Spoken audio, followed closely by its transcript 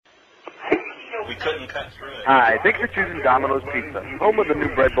We couldn't cut through it. Hi, thanks for choosing Domino's Pizza, home of the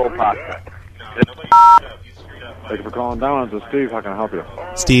new bread bowl pasta. Thank you for calling Domino's. This is Steve. How can I help you?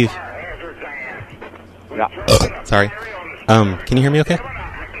 Steve. Yeah. Sorry. Can you hear me okay?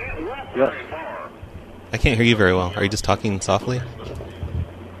 Yes. I can't hear you very well. Are you just talking softly?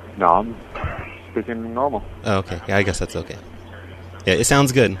 No, I'm speaking normal. Oh, okay. Yeah, I guess that's okay. Yeah, it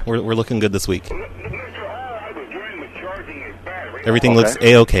sounds good. We're looking good this week. Everything looks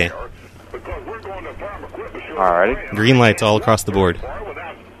A-okay. Alrighty. Green lights all across the board.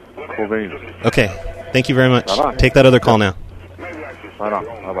 Cool beans. Okay. Thank you very much. Bye-bye. Take that other call now. Right on.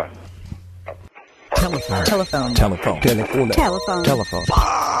 Bye-bye. Telephone. Telephone. Telephone. Telephone. Telephone. Telephone. Telephone.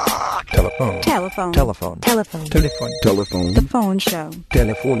 Telephone. Telephone. Telephone. Telephone. Telephone. The phone show.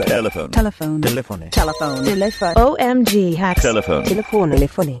 Telephone. Telephone. Telephone. Telephone. Telephone. Telephone. OMG hacks. Telephone. Telephone.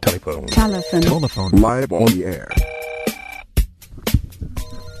 Telephone. Telephone. Telephone. Telephone. Live on the air.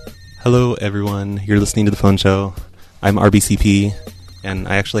 Hello, everyone. You're listening to The Phone Show. I'm RBCP, and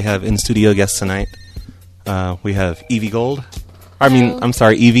I actually have in-studio guests tonight. We have Evie Gold. I'm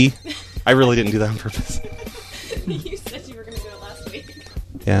sorry, Evie. I really didn't do that on purpose. You said you were going to do it last week.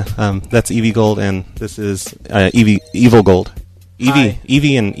 Yeah, that's Evie Gold, and this is Evil Gold.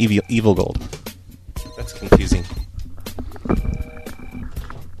 Evie and Evil Gold. That's confusing.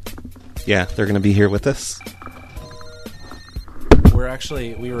 Yeah, they're going to be here with us.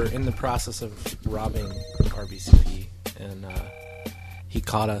 We were in the process of robbing RBCP, and he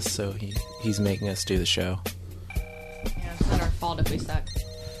caught us, so he's making us do the show. Yeah, it's not our fault if we suck.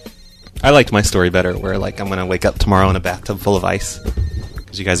 I liked my story better, where I'm going to wake up tomorrow in a bathtub full of ice,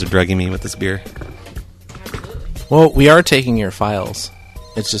 because you guys are drugging me with this beer. Absolutely. Well, we are taking your files.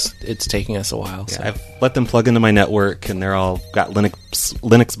 It's taking us a while. Yeah, So. I've let them plug into my network, and they're all got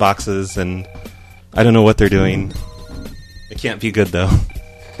Linux boxes, and I don't know what they're doing. It can't be good, though.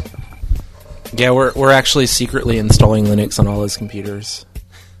 Yeah, we're actually secretly installing Linux on all his computers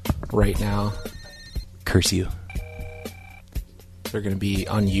right now. Curse you. They're going to be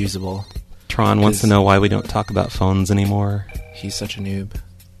unusable. Tron wants to know why we don't talk about phones anymore. He's such a noob.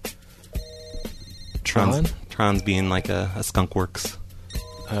 Tron? Tron's being like a skunkworks.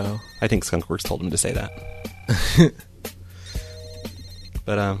 Oh. I think Skunkworks told him to say that.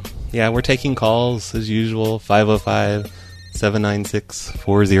 But, yeah, we're taking calls as usual.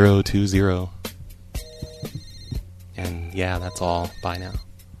 505-796-4020. And, yeah, that's all. Bye now.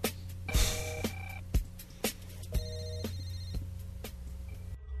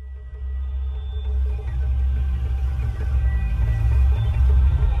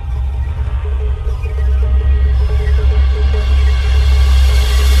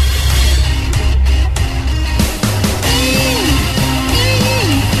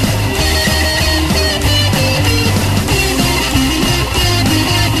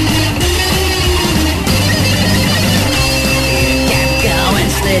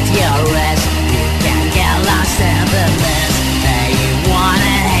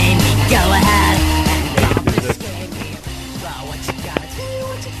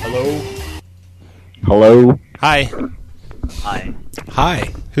 Hello? Hi. Hi.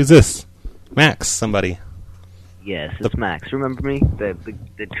 Hi. Who's this? Max, somebody. Yes, it's Max. Remember me?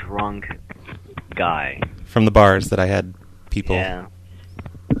 The drunk guy. From the bars that I had people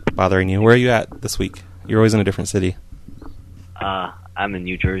bothering you. Where are you at this week? You're always in a different city. I'm in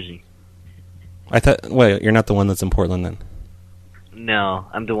New Jersey. Wait, you're not the one that's in Portland then? No,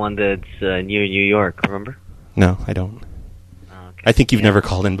 I'm the one that's near New York, remember? No, I don't. Okay. I think you've never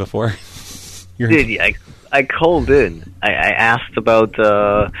called in before. Dude, I called in. I asked about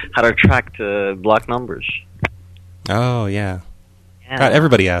how to attract block numbers. Oh, yeah. God,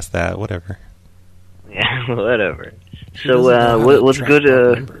 everybody asked that. Whatever. Yeah, whatever. So, what's good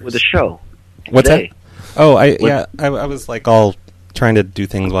with the show? What's today? that? Oh, I was all trying to do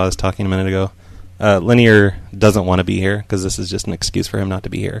things while I was talking a minute ago. Linear doesn't want to be here because this is just an excuse for him not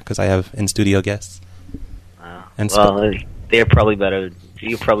to be here because I have in-studio guests. They're probably better.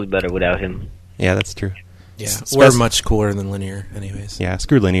 You're probably better without him. Yeah, that's true. Yeah, we're much cooler than Linear, anyways. Yeah,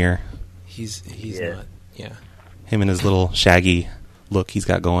 screw Linear. He's not. Yeah. Him and his little shaggy look he's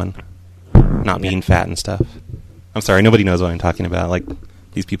got going. Not being fat and stuff. I'm sorry, nobody knows what I'm talking about.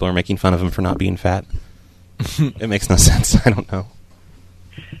 These people are making fun of him for not being fat. It makes no sense. I don't know.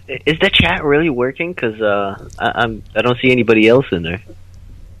 Is the chat really working? Because I don't see anybody else in there.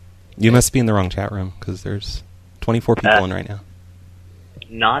 You must be in the wrong chat room because there's 24 people in right now.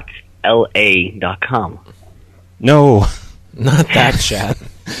 Not LA.com. No. Not that chat.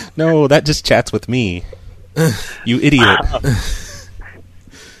 No, that just chats with me. You idiot.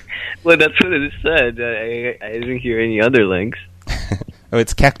 Well, that's what it said. I didn't hear any other links. Oh,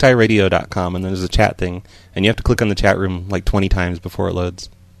 it's cactiradio.com, and there's a chat thing, and you have to click on the chat room like 20 times before it loads.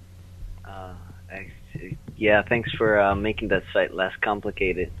 Yeah, thanks for making that site less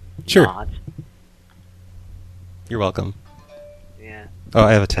complicated. Sure. Not. You're welcome. Yeah. Oh,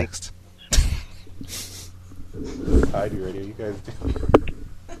 I have a text. I do radio. You guys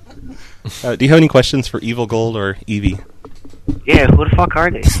do. Do you have any questions for Evil Gold or Evie? Yeah, who the fuck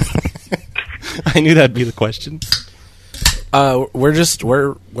are they? I knew that'd be the question.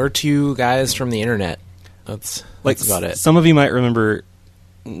 We're two guys from the internet. That's about it. Some of you might remember.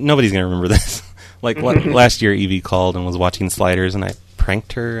 Nobody's gonna remember this. Last year, Evie called and was watching Sliders, and I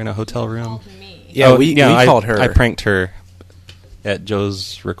pranked her in a hotel room. Called me. Yeah, we called her. I pranked her at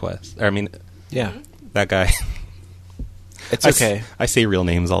Joe's request. Yeah, that guy. It's okay. I say real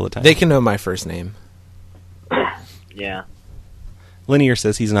names all the time. They can know my first name. Yeah. Linear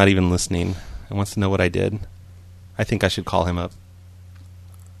says he's not even listening and wants to know what I did. I think I should call him up.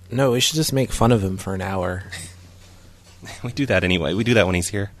 No, we should just make fun of him for an hour. We do that anyway. We do that when he's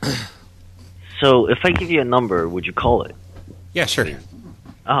here. So, if I give you a number, would you call it? Yeah, sure.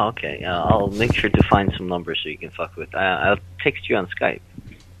 Oh, okay. I'll make sure to find some numbers so you can fuck with. I'll text you on Skype.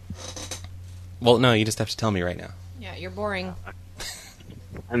 Well, no, you just have to tell me right now. Yeah, you're boring.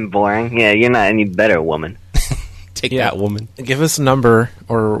 I'm boring. Yeah, you're not any better, woman. Take that, woman. Give us a number,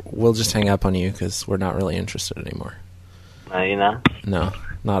 or we'll just hang up on you because we're not really interested anymore. You know? No,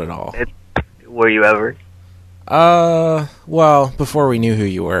 not at all. Were you ever? Well, before we knew who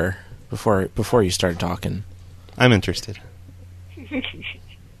you were, before you started talking. I'm interested.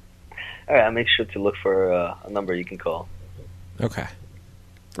 All right, I'll make sure to look for a number you can call. Okay.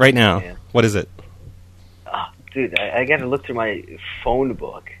 Right now. Yeah. What is it? Dude, I gotta look through my phone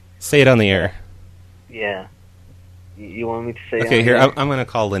book. Say it on the air. Yeah. You want me to say it Okay, on here, the air? I'm going to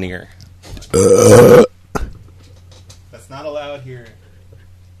call Linear. That's not allowed here.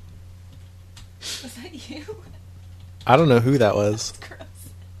 Was that you? I don't know who that was. Gross.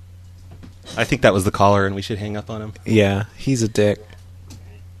 I think that was the caller, and we should hang up on him. Yeah, he's a dick.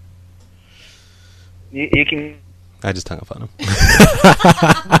 You can... I just hung up on him.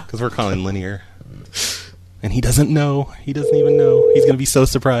 Because we're calling Linear. And he doesn't know. He doesn't even know. He's going to be so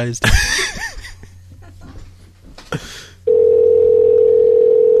surprised.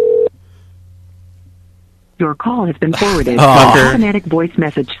 Your call has been forwarded to Fucker. the automatic voice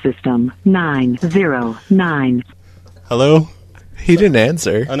message system 909. Hello? He didn't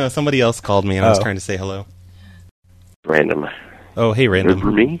answer. Oh, no, somebody else called me, and I was trying to say hello. Random. Oh, hey, Random.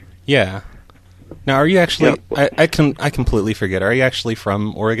 For me? Yeah. Now, are you actually... Yeah. I completely forget. Are you actually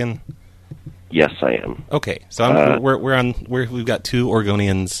from Oregon? Yes, I am. Okay, so we've got two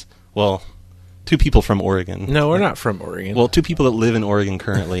Oregonians. Well, two people from Oregon. No, we're not from Oregon. Well, two people that live in Oregon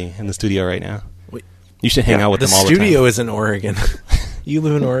currently in the studio right now. You should hang out with the them all the time. The studio is in Oregon. You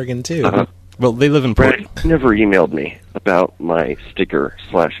live in Oregon, too. Well, they live in Brad Portland. never emailed me about my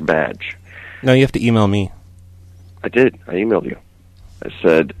sticker/badge. No, you have to email me. I did. I emailed you. I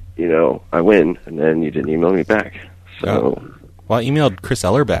said, I win, and then you didn't email me back. So, Well, I emailed Chris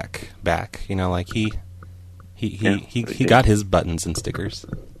Eller back. He got his buttons and stickers.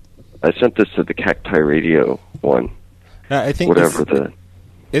 I sent this to the Cacti Radio one. I think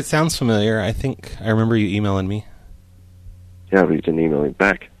it sounds familiar. I think I remember you emailing me. Yeah, but you didn't email me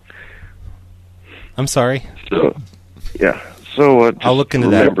back. I'm sorry. So, yeah. So I'll look into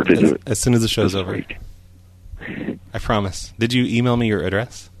that do it as soon as the show's over. week. I promise. Did you email me your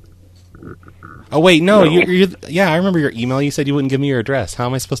address? Oh wait, no. No. Yeah, I remember your email. You said you wouldn't give me your address. How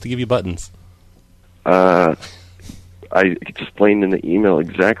am I supposed to give you buttons? I explained in the email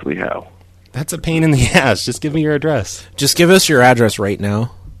exactly how. That's a pain in the ass. Just give me your address. Just give us your address right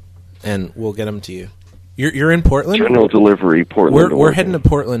now, and we'll get them to you. You're in Portland? General delivery, Portland. We're Oregon. heading to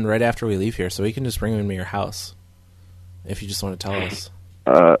Portland right after we leave here, so we can just bring them to your house if you just want to tell us.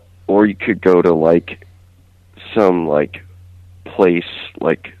 Or you could go to some place,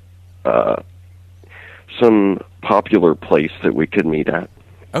 some popular place that we could meet at.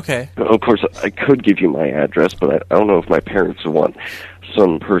 Okay. Of course, I could give you my address, but I don't know if my parents would want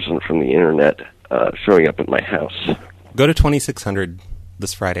some person from the internet showing up at my house. Go to 2600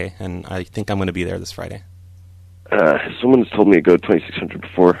 this Friday, and I think I'm going to be there this Friday. Someone's told me to go to 2600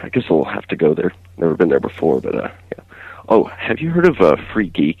 before. I guess I'll have to go there. Never been there before, but yeah. Oh, have you heard of Free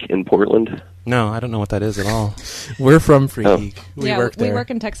Geek in Portland? No, I don't know what that is at all. We're from Free Geek. We work there. We work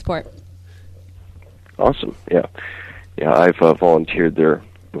in tech support. Awesome. Yeah. Yeah, I've volunteered there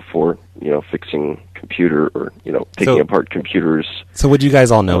before, fixing computer or, taking apart computers. So would you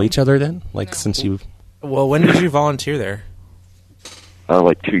guys all know each other then? Since you... Well, when did you volunteer there?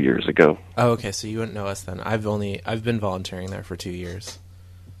 Like 2 years ago. Oh, okay. So you wouldn't know us then. I've been volunteering there for 2 years,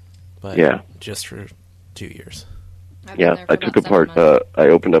 but Yeah. just for 2 years. I've been Yeah, there for I about took 7 apart. months. I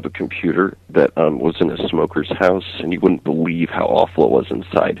opened up a computer that was in a smoker's house, and you wouldn't believe how awful it was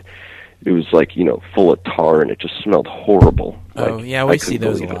inside. It was like full of tar, and it just smelled horrible. Oh, Like, yeah, I we see couldn't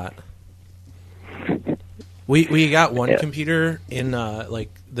those a believe lot. We got one Yeah. computer in like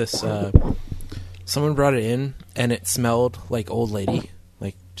this. Someone brought it in, and it smelled like old lady,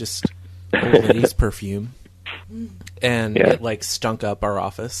 like just old lady's perfume, and Yeah. it like stunk up our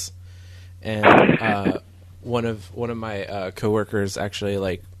office. And one of my coworkers actually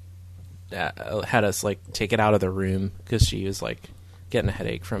like had us like take it out of the room because she was like getting a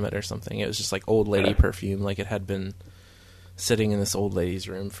headache from it or something. It was just like old lady perfume, like it had been sitting in this old lady's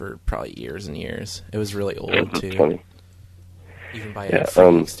room for probably years and years. It was really old That's too, funny. even by Yeah,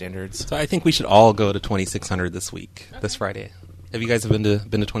 Freak standards. So I think we should all go to 2600 this week, this Friday. Have you guys been to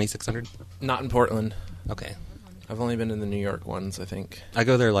 2600? Not in Portland. Okay. I've only been in the New York ones, I think. I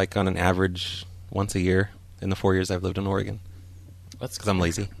go there like on an average once a year in the 4 years I've lived in Oregon. That's Because I'm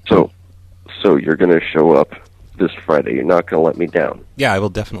lazy. So you're going to show up this Friday. You're not going to let me down. Yeah, I will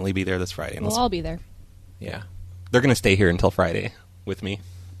definitely be there this Friday. We'll all be there. Yeah. They're going to stay here until Friday with me.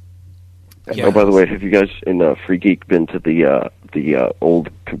 Yeah. Oh, by the way, have you guys in Free Geek been to the old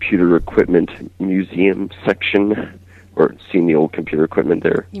computer equipment museum section, or seen the old computer equipment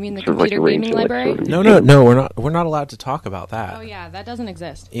there? You mean the Sort of like computer arranged gaming in, like, library? sort of a No, museum. we're not allowed to talk about that. Oh yeah, that doesn't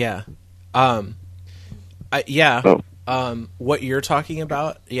exist. Yeah. What you're talking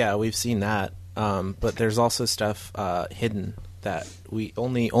about, yeah, we've seen that. But there's also stuff hidden that we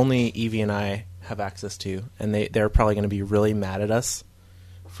only Evie and I have access to, and they're probably going to be really mad at us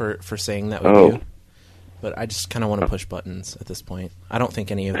for saying that we do. But I just kind of want to push buttons at this point. I don't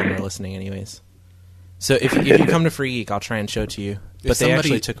think any of them are listening anyways. So if you come to Free Geek, I'll try and show it to you. But they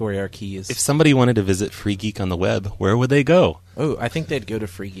actually took away our keys. If somebody wanted to visit Free Geek on the web, where would they go? Oh, I think they'd go to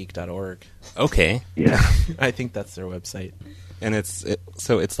freegeek.org. Okay. Yeah. I think that's their website. And it's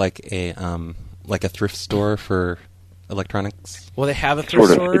like a thrift store for electronics. Well, they have a thrift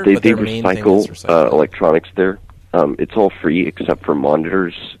Sort store, of. They but their main thing is recycle recycling. electronics there. It's all free except for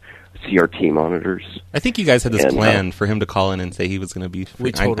monitors, CRT monitors. I think you guys had this And, plan for him to call in and say he was going to be free.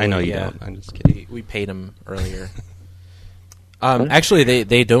 We totally, I know you yeah. don't. I'm just kidding. We paid him earlier. Actually,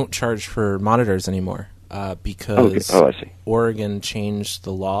 they don't charge for monitors anymore because I see. Oregon changed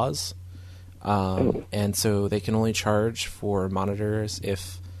the laws, and so they can only charge for monitors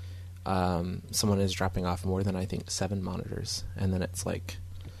if someone is dropping off more than, I think, 7 monitors, and then it's like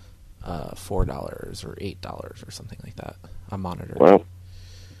 $4 or $8 or something like that a monitor. Well,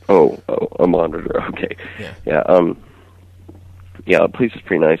 a monitor. Okay. Yeah. Yeah, the place is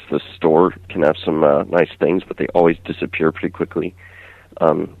pretty nice. The store can have some nice things, but they always disappear pretty quickly.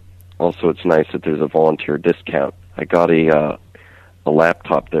 Also, it's nice that there's a volunteer discount. I got a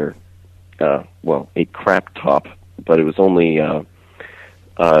laptop there. A crap top, but it was only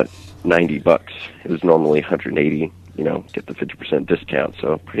 $90. It was normally $180. Get the 50% discount,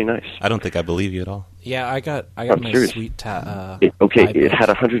 so pretty nice. I don't think I believe you at all. Yeah, I got I'm my serious. sweet It iPad. had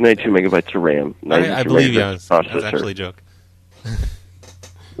 192 megabytes of RAM. 92 I believe you. megabytes That was processor. actually a joke.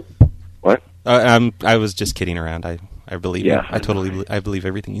 What? I was just kidding around. I believe you. Yeah. I believe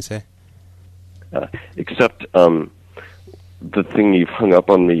everything you say. Except the thing you've hung up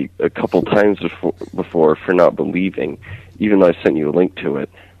on me a couple times before for not believing, even though I sent you a link to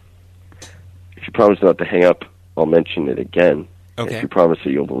it. If you promise not to hang up, I'll mention it again. Okay. If you promise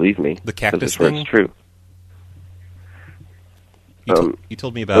that you'll believe me. The cactus 'cause I swear thing? It's true. You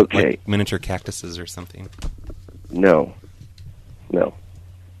told me about okay. like miniature cactuses or something. No.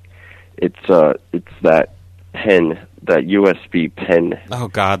 It's that pen, that USB pen. Oh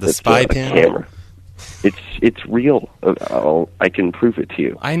God, the that's spy a pen. camera. It's real. I can prove it to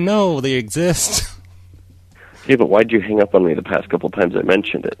you. I know they exist. Yeah, but why'd you hang up on me the past couple times I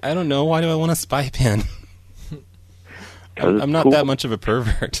mentioned it? I don't know. Why do I want a spy pen? 'Cause it's I'm not cool. that much of a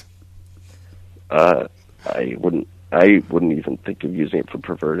pervert. I wouldn't even think of using it for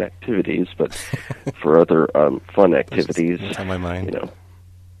pervert activities, but for other fun activities. It's on my mind.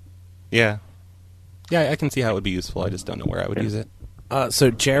 Yeah. Yeah, I can see how it would be useful. I just don't know where I would use it.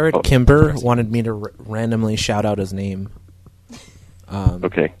 So Jared Kimber wanted me to randomly shout out his name.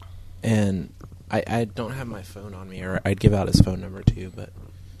 Okay. And I don't have my phone on me, or I'd give out his phone number too, but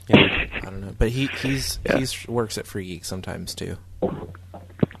yeah, I don't know. But he's works at Free Geek sometimes too.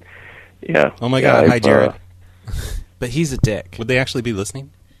 Yeah. Oh my God! Hi, Jared. But he's a dick. Would they actually be listening?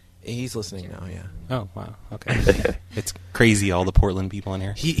 He's listening now. Yeah. Oh wow. Okay. It's crazy. All the Portland people in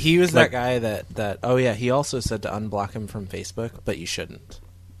here. He was that guy that. Oh yeah. He also said to unblock him from Facebook, but you shouldn't.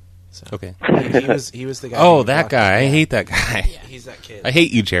 So, Okay. He was the guy. Oh, who that blocked guy. him. I hate that guy. Yeah, he's that kid. I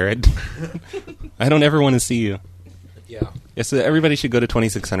hate you, Jared. I don't ever want to see you. Yeah. Yeah, so everybody should go to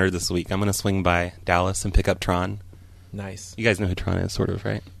 2600 this week. I'm going to swing by Dallas and pick up Tron. Nice. You guys know who Tron is, sort of,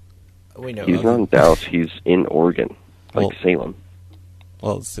 right? We know. He's not in Dallas. He's in Oregon, like Well- Salem.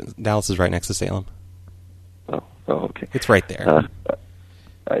 Well, Dallas is right next to Salem. Oh, okay. It's right there.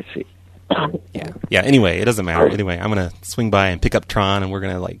 I see. Yeah. Anyway, it doesn't matter. Anyway, I'm going to swing by and pick up Tron, and we're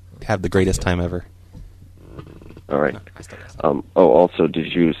going to have the greatest time ever. All right. No, I still got some. Also,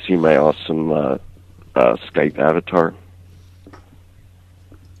 did you see my awesome Skype avatar?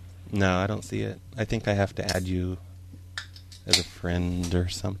 No, I don't see it. I think I have to add you as a friend or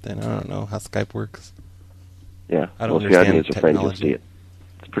something. I don't know how Skype works. Yeah. I don't Well, if you add me understand as a friend, you'll technology. see it.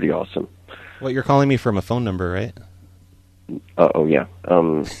 It's pretty awesome. Well, you're calling me from a phone number, right? Oh, yeah.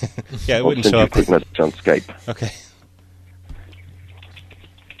 Yeah, it I'll wouldn't send show you a up. quick message on Skype. Okay.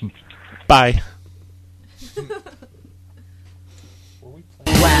 Bye.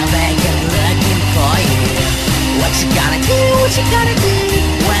 Well, they come looking for you. What you gonna do? What you gonna do?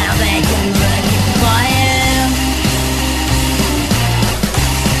 Well, they come looking for you.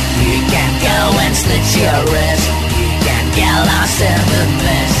 You can go and slit your wrist. You can get lost in the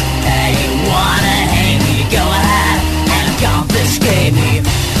mist. Hey, you wanna hang me? Go ahead and confiscate me.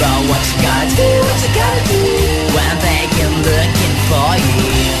 But what you gonna do? What you gonna do? When they come looking for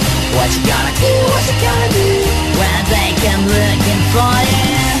you. What you gonna do? What you gonna do? When they come looking for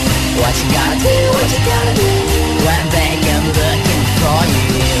you. What you gonna do? What you gonna do? When they come looking for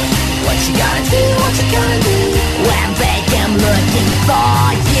you. What you gonna do? What you gonna do? When they come looking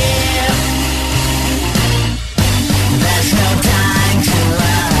for you. There's no time to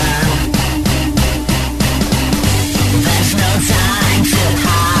run. There's no time to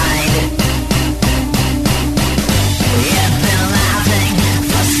hide. You've been laughing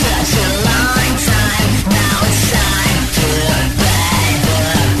for such a long time. Now it's time to pay the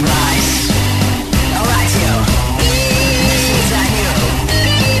price. Alright, you. This is on you.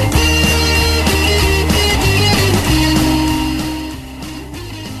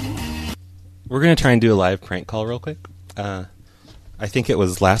 We're going to try and do a live prank call real quick. I think it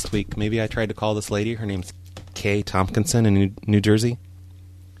was last week. Maybe I tried to call this lady. Her name's Kay Tompkinson in New Jersey.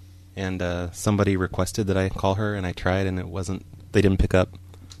 And somebody requested that I call her, and I tried, and they didn't pick up.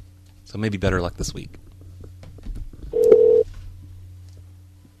 So maybe better luck this week.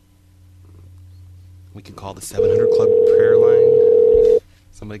 We could call the 700 Club prayer line.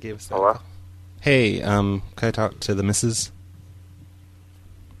 Somebody gave us that. Hello? Call. Hey, can I talk to the missus?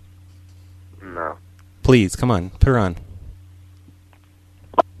 No. Please, come on, put her on.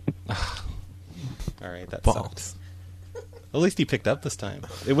 All right, that sucks. At least he picked up this time.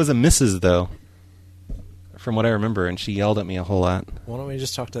 It was a missus, though, from what I remember, and she yelled at me a whole lot. Why don't we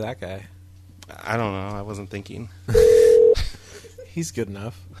just talk to that guy? I don't know. I wasn't thinking. He's good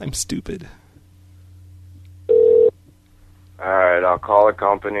enough. I'm stupid. Alright, I'll call the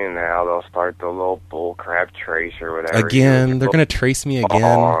company now. They'll start the little bullcrap trace or whatever. Again, they're going to trace me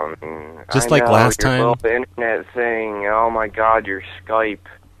again. Just I like know, last your time. little internet thing. Oh my god, your Skype.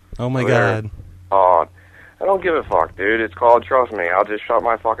 Oh my Whatever. god. Oh, I don't give a fuck, dude. It's called, trust me, I'll just shut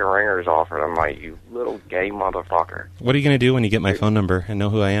my fucking ringers off and I'm like, you little gay motherfucker. What are you going to do when you get my phone number and know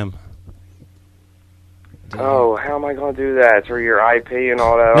who I am? Oh, how am I going to do that? Through your IP and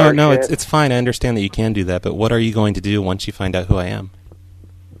all that No, shit? it's fine. I understand that you can do that, but what are you going to do once you find out who I am?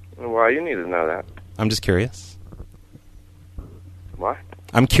 Well, you need to know that. I'm just curious. What?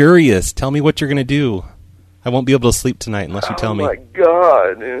 I'm curious. Tell me what you're going to do. I won't be able to sleep tonight unless you tell me. Oh my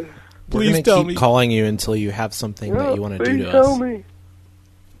god, dude. Please We're tell gonna me. keep calling you until you have something that you want to do Please to tell us. me.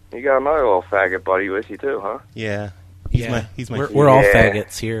 You got another little faggot buddy with you too, huh? Yeah. He's my We're all Yeah.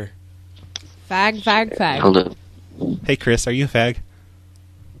 faggots here. Fag, fag, fag. Hello. Hey, Chris, are you a fag?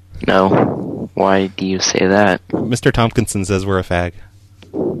 No. Why do you say that? Mr. Tompkinson says we're a fag.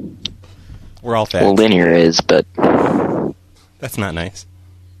 We're all fags. Well, Linear is, but That's not nice.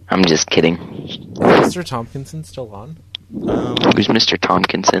 I'm just kidding. Mr. Tompkinson still on? Who's Mr.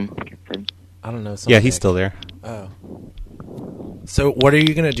 Tompkinson? I don't know. Yeah, he's still there. Oh. So what are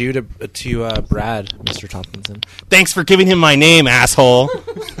you going to do to Brad, Mr. Tompkinson? Thanks for giving him my name, asshole.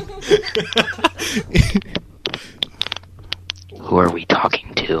 Who are we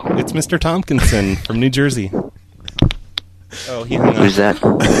talking to? It's Mr. Tompkinson from New Jersey. Oh, he hung up. Who's that?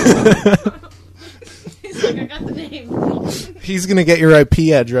 He's like, I got the name. He's going to get your IP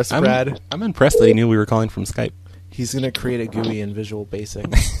address, Brad. I'm impressed that he knew we were calling from Skype. He's going to create a GUI in Visual Basic.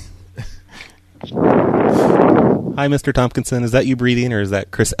 Hi, Mr. Tompkinson. Is that you breathing, or is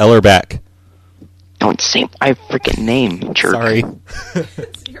that Chris Ellerback? Don't say my freaking name, jerk. Sorry.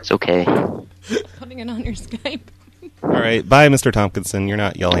 It's okay. Putting it on your Skype. All right, bye, Mr. Tompkinson. You're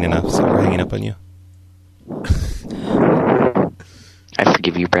not yelling enough, so we're hanging up on you. I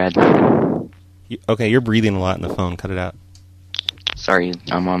forgive you, Brad. Okay, you're breathing a lot in the phone. Cut it out. Sorry,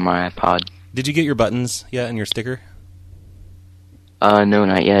 I'm on my iPod. Did you get your buttons yet and your sticker? No,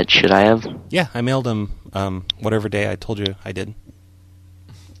 not yet. Should I have? Yeah, I mailed them whatever day I told you I did.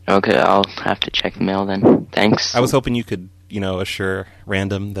 Okay, I'll have to check the mail then. Thanks. I was hoping you could, assure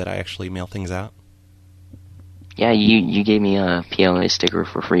Random that I actually mail things out. Yeah, you gave me a PLA sticker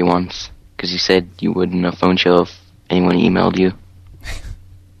for free once, because you said you would in a phone show if anyone emailed you.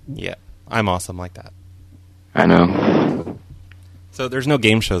 Yeah, I'm awesome like that. I know. So there's no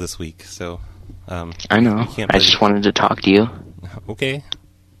game show this week, so... I know. I just wanted to talk to you. Okay.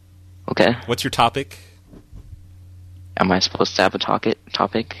 Okay. What's your topic? Am I supposed to have a topic?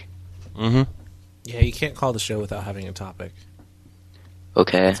 Mm-hmm. Yeah, you can't call the show without having a topic.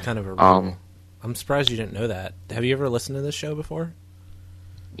 Okay. It's kind of a rule. I'm surprised you didn't know that. Have you ever listened to this show before?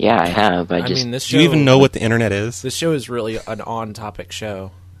 Yeah, I have. I mean, this show, do you even know what the internet is? This show is really an on-topic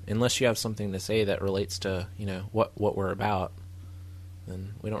show. Unless you have something to say that relates to, what we're about,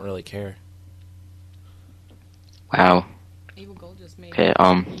 then we don't really care. Wow. Evil Gold just made Okay,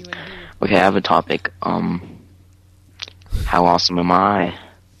 okay, I have a topic. How awesome am I?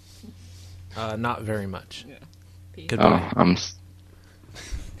 Not very much. Yeah. Goodbye.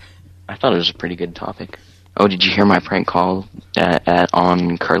 I thought it was a pretty good topic. Oh, did you hear my prank call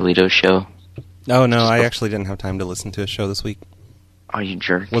on Carlito's show? Oh, no, I actually didn't have time to listen to a show this week. Oh, you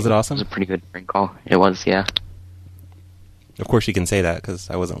jerk. Was it awesome? It was a pretty good prank call. It was, yeah. Of course you can say that, because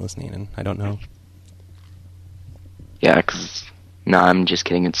I wasn't listening, and I don't know. Yeah, because... No, I'm just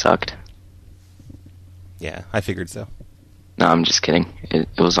kidding. It sucked. Yeah, I figured so. No, I'm just kidding. It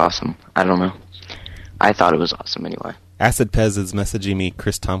was awesome. I don't know. I thought it was awesome anyway. Acid Pez is messaging me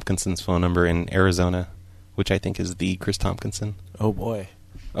Chris Tompkinson's phone number in Arizona, which I think is the Chris Tompkinson. Oh, boy.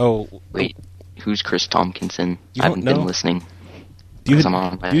 Oh. Wait, who's Chris Tompkinson? You I haven't don't know? been listening. Do you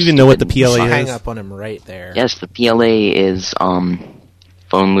even know what the PLA is? Hang up on him right there. Yes, the PLA is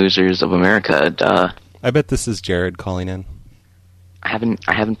Phone Losers of America. Duh. I bet this is Jared calling in. I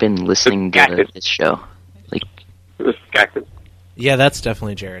haven't been listening to this show. Like, yeah, that's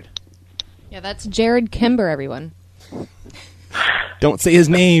definitely Jared. Yeah, that's Jared Kimber, everyone. Don't say his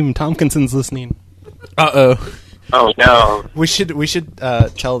name. Tompkinson's listening. Uh-oh. Oh, no. We should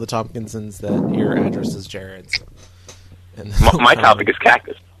tell the Tompkinsons that your address is Jared's. And My topic is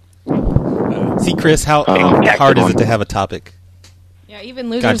cactus. See, Chris, how hard is it to have a topic? Yeah, even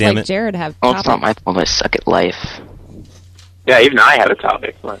losers like Jared have topics. it's not my fault. I suck at life. Yeah, even I have a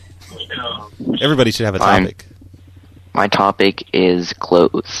topic. But... Everybody should have a topic. My topic is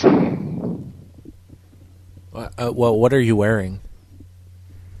clothes. Well, what are you wearing?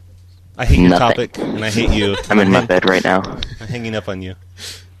 I hate your Nothing. topic, and I hate you. I'm in my bed right now. I'm hanging up on you.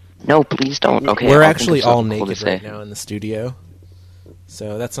 No, please don't. Okay, We're I'll actually think of all something cool naked to say. right now in the studio,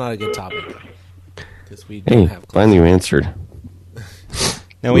 so that's not a good topic. Because we don't Hey, have clothes. finally you answered.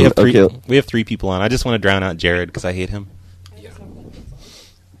 Now we have three. Okay. We have three people on. I just want to drown out Jared because I hate him.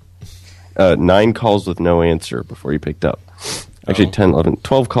 9 calls with no answer before you picked up. Actually, 10, 11,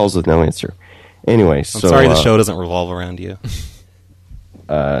 12 calls with no answer. Anyway, I'm so... sorry the show doesn't revolve around you.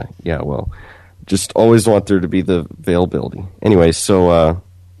 Yeah, well, just always want there to be the availability. Anyway, so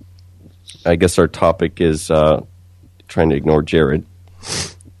I guess our topic is trying to ignore Jared.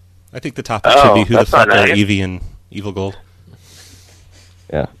 I think the topic should be who the fuck are Evie and Evil Gold.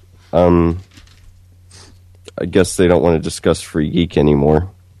 Yeah. I guess they don't want to discuss Free Geek anymore.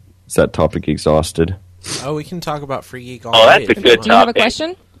 Is that topic exhausted? Oh, we can talk about Free Geek all that's night. a good Do you have a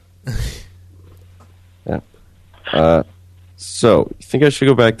question? Yeah. So, you think I should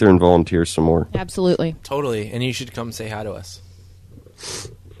go back there and volunteer some more? Absolutely. Totally, and you should come say hi to us.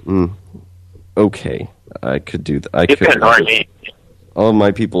 Okay. I could do that. I You can ignore me. All of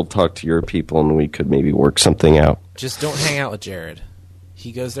my people talk to your people, and we could maybe work something out. Just don't hang out with Jared.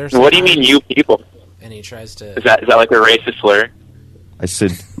 He goes there. What do you mean, you people? And he tries to. Is that like a racist slur? I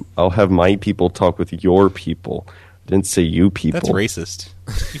said, I'll have my people talk with your people. I didn't say you people. That's racist.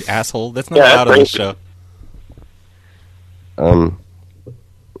 You asshole. That's not Yeah, allowed that's on this racist. show.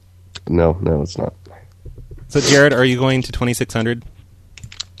 No, it's not. So, Jared, are you going to 2600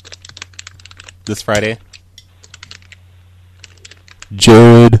 this Friday?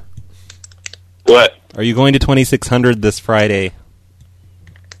 Jared. What? Are you going to 2600 this Friday?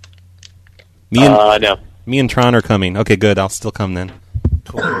 No. Me and Tron are coming. Okay, good. I'll still come then.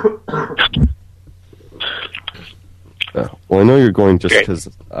 Well, I know you're going just because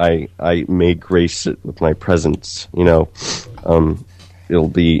I may grace it with my presence. It'll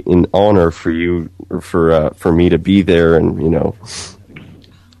be in honor for you, or for me to be there, and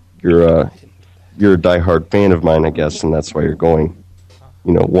you're a diehard fan of mine, I guess, and that's why you're going.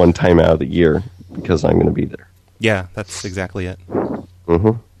 One time out of the year because I'm going to be there. Yeah, that's exactly it. Mm-hmm.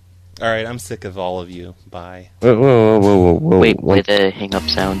 All right, I'm sick of all of you. Bye. Whoa. Wait, with a hang-up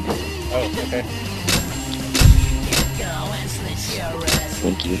sound. Oh, okay.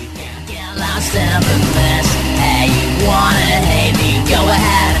 Thank you. Lost in the mess. Hey, you wanna hate me? Go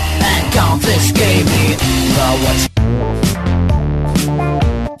ahead and confiscate me. But what's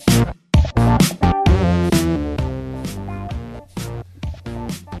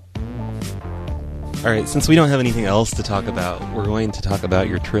All right, since we don't have anything else to talk about, we're going to talk about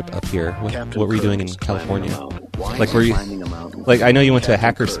your trip up here. What were you doing in California? Like, were you? Like, I know you went to a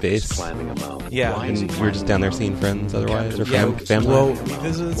hackerspace. Yeah, and you were just down there seeing friends, otherwise, or family. Well, we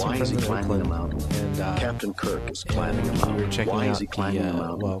visited some friends in Oakland, and Captain Kirk is climbing a mountain. we were checking Why out is he climbing a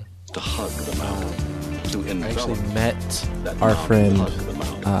mountain? To hug the mountain. To I envelop actually met that our mountain, friend hug the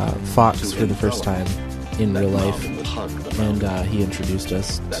mountain. Fox for the first time in real life, mountain will hug the mountain. and he introduced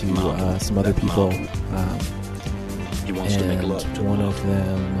us That to mountain, some other that people. He wants to make And love to one of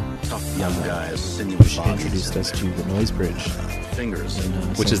them tough young guys, sinewy bodies, introduced us to the Noise Bridge, fingers, in,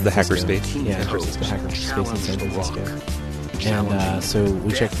 Which San is the Francisco. hackerspace. Yeah, toes, it's the hackerspace in San challenge the Francisco. rock, And challenge so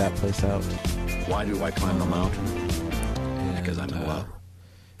we checked that place out. Why do I climb a mountain? Because I'm in love.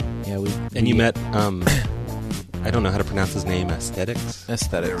 Yeah, we And you met, I don't know how to pronounce his name, Aesthetics?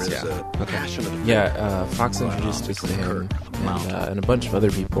 Aesthetics. There is Yeah. a passionate Yeah, Fox introduced us to him, and a bunch of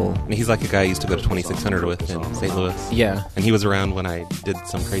other people. And he's like a guy I used to go to 2600 with in St. Louis. Yeah. And he was around when I did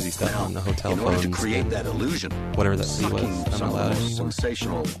some crazy stuff on the hotel in order to phones. create and that illusion. whatever that city was. I'm not allowed anymore.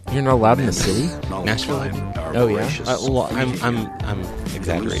 Sensational. You're not allowed in the city? Nashville? Oh, yeah? Well, I'm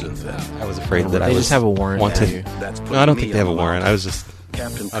exaggerating. I was afraid that I They was just have a warrant wanted. for you. No, I don't think they have a warrant. I was just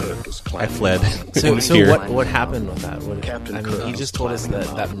Captain Kirk is I climbing fled. a mountain. So, in so fear. what happened with that? Captain I mean, he Kirk just told us climbing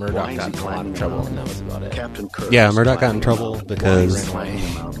a that mountain. Murdoch Why is got he in a lot climbing of a trouble, mountain? and that was about it. Captain Kirk Yeah, is Murdoch got in climbing a trouble mountain. because Ran away.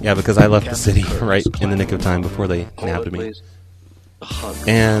 yeah, because I left the city right in the nick of time before they nabbed me.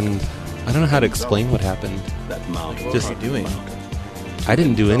 And I don't know how to explain what happened. That mountain. Just What were you doing? I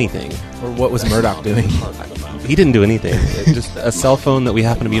didn't do anything. Or what was Murdoch doing? He didn't do anything. It just a cell phone that we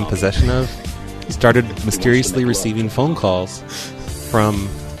happened to be in possession of started mysteriously receiving phone calls from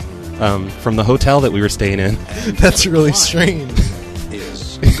the hotel that we were staying in. That's really strange.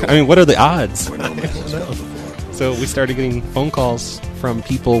 I mean, what are the odds? Where no man has gone before. So we started getting phone calls from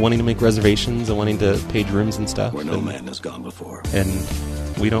people wanting to make reservations and wanting to page rooms and stuff. Where no man has gone before. And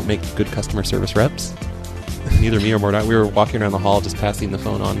we don't make good customer service reps. Neither me or Murdoch. We were walking around the hall just passing the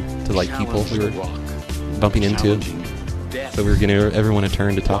phone on to like people we were bumping into. So we were getting everyone a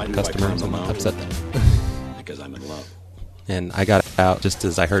turn to talk to customers and upset them. Because I'm in love. And I got out just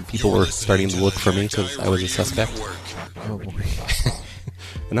as I heard people were starting to look for me because I was a suspect. Oh, boy.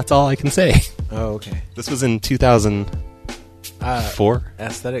 And that's all I can say. Oh, okay. This was in 2004.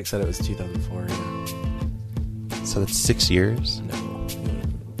 Aesthetic said it was 2004. Yeah. So that's 6 years. No.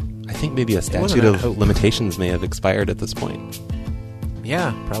 I think maybe a wasn't statute that of hope. limitations may have expired at this point.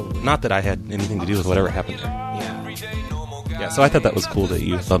 Yeah, probably. Not that I had anything to do with whatever happened there. Yeah. Yeah, so I thought that was cool that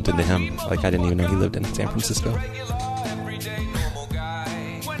you bumped into him. Like, I didn't even know he lived in San Francisco.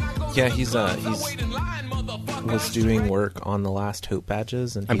 Yeah, he's was doing work on the last Hope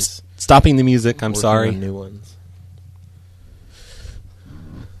badges, and I'm he's stopping the music. I'm working sorry. on new ones.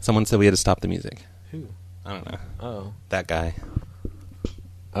 Someone said we had to stop the music. Who? I don't know. Oh. That guy.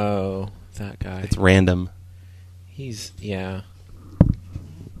 Oh, that guy. It's random. He's, yeah.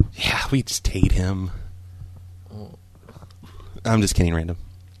 Yeah, we just hate him. Oh. I'm just kidding, random.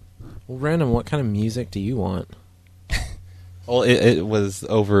 Well, Random, what kind of music do you want? Well, it was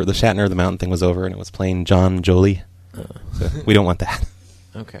over. The Shatner of the Mountain thing was over, and it was playing John Jolie. So we don't want that.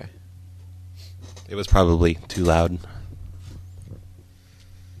 Okay. It was probably too loud.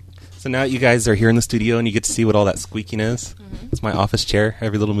 So now you guys are here in the studio, and you get to see what all that squeaking is. Mm-hmm. It's my office chair.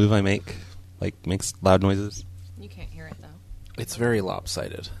 Every little move I make, makes loud noises. You can't hear it, though. It's very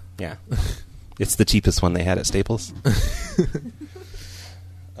lopsided. Yeah. It's the cheapest one they had at Staples.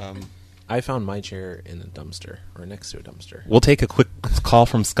 I found my chair in a dumpster, or next to a dumpster. We'll take a quick call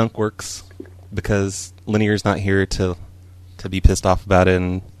from Skunkworks because Linear's not here to be pissed off about it,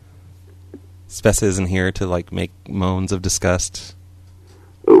 and Spessa isn't here to make moans of disgust.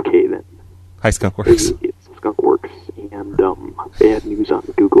 Okay then. Hi, Skunkworks. It's Skunkworks, and bad news on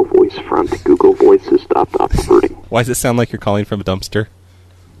the Google Voice front. Google Voice has stopped operating. Why does it sound like you're calling from a dumpster?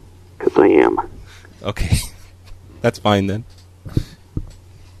 Because I am. Okay. That's fine then.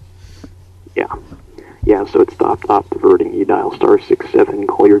 Yeah, so it stopped diverting. You dial *67,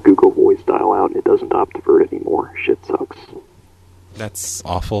 call your Google Voice dial out, and it doesn't divert anymore. Shit sucks. That's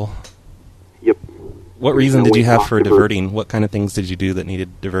awful. Yep. What reason did you have for diverting? What kind of things did you do that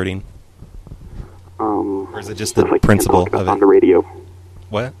needed diverting? Or is it just the principle of it? On the radio.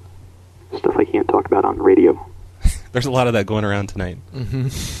 What? Stuff I can't talk about on the radio. There's a lot of that going around tonight.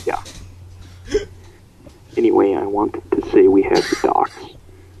 Mm-hmm. Yeah. Anyway, I wanted to say we have the docs.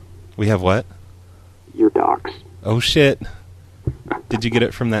 We have what? Your docs. Oh shit! Did you get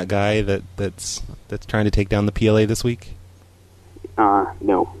it from that guy that's trying to take down the PLA this week?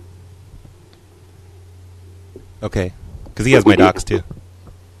 No. Okay, because he has my docs too.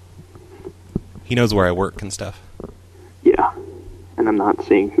 He knows where I work and stuff. Yeah, and I'm not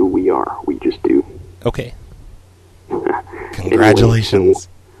saying who we are. We just do. Okay. Congratulations.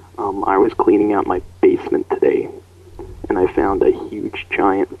 Anyway, so, I was cleaning out my basement today, and I found a huge,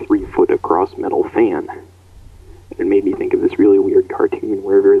 giant, 3-foot across metal fan. It made me think of this really weird cartoon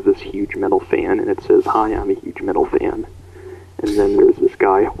where there's this huge metal fan, and it says, "Hi, I'm a huge metal fan." And then there's this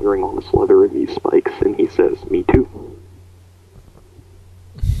guy wearing all this leather and these spikes, and he says, "Me too."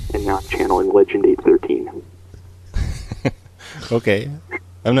 And now I'm channeling Legend 813. Okay.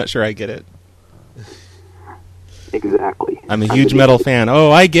 I'm not sure I get it. Exactly. I'm a huge metal fan.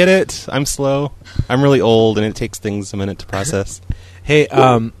 Oh, I get it. I'm slow. I'm really old, and it takes things a minute to process. Hey,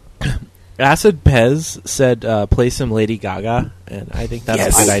 Acid Pez said play some Lady Gaga, and I think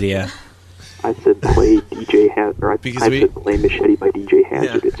that's a good idea. I said play DJ Hazard. I said play Machete by DJ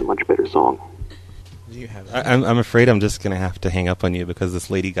Hazard. Yeah. It's a much better song. You have it. I'm afraid I'm just going to have to hang up on you because this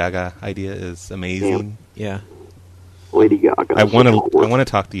Lady Gaga idea is amazing. Yeah. Lady Gaga. I want to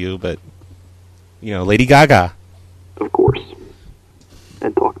talk to you, but Lady Gaga. Of course.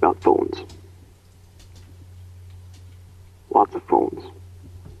 And talk about phones. Lots of phones.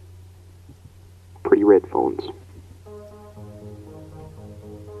 Pretty red phones.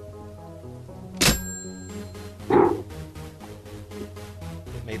 It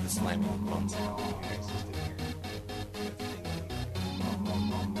made the slimy phone sound.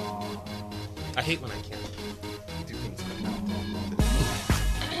 I hate when I can't do things like that.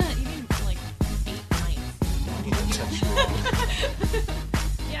 You mean like 8 nights?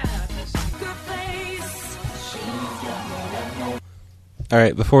 Yeah, All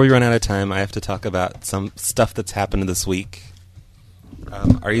right, before we run out of time, I have to talk about some stuff that's happened this week.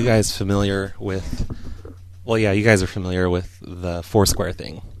 Are you guys familiar with... Well, yeah, you guys are familiar with the Foursquare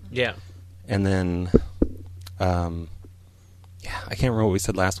thing. Yeah. And then... I can't remember what we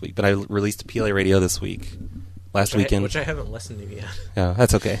said last week, but I released a PLA radio this week. Last weekend. Which I haven't listened to yet. Yeah,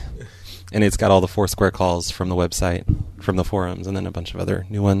 that's okay. And it's got all the Foursquare calls from the website, from the forums, and then a bunch of other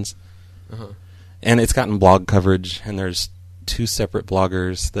new ones. Uh-huh. And it's gotten blog coverage, and there's 2 separate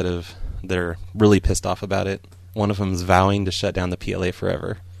bloggers that are really pissed off about it. One of them is vowing to shut down the PLA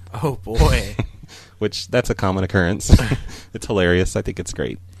forever. Oh, boy. Which, that's a common occurrence. It's hilarious. I think it's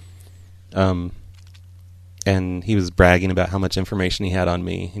great. And he was bragging about how much information he had on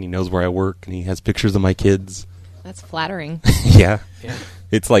me, and he knows where I work, and he has pictures of my kids. That's flattering. Yeah.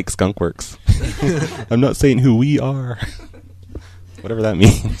 It's like Skunkworks. I'm not saying who we are. Whatever that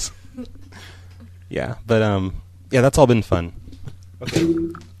means. Yeah, but that's all been fun. Okay.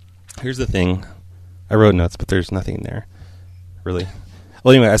 Here's the thing. I wrote notes, but there's nothing there. Really.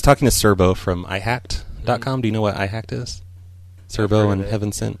 Well, anyway, I was talking to Serbo from iHacked.com. Do you know what iHacked is? Serbo and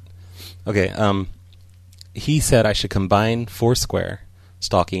Heaven Sent. Okay, he said I should combine Foursquare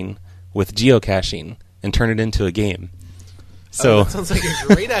stalking with geocaching and turn it into a game. So that sounds like a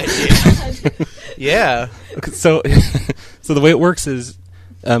great idea. Yeah. Okay, so the way it works is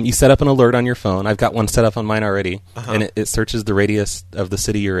you set up an alert on your phone. I've got one set up on mine already, and it searches the radius of the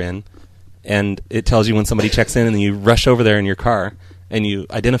city you're in, and it tells you when somebody checks in, and then you rush over there in your car, and you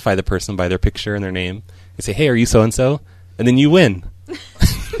identify the person by their picture and their name. You say, "Hey, are you so-and-so?" And then you win.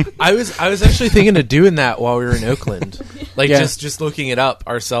 I was actually thinking of doing that while we were in Oakland, just looking it up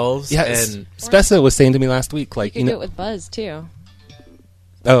ourselves. Yeah, and Spessa was saying to me last week, like, you could do it with Buzz too.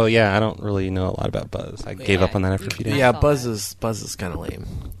 Oh yeah, I don't really know a lot about Buzz. I gave up on that after a few days. Yeah, Buzz is kind of lame.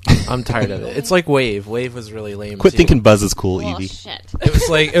 I'm tired of it. It's like Wave. Wave was really lame. Quit too. thinking Buzz is cool, Well, Evie. shit. It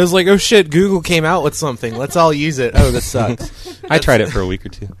was like, oh shit, Google came out with something. Let's all use it. Oh, this sucks. I tried it for a week or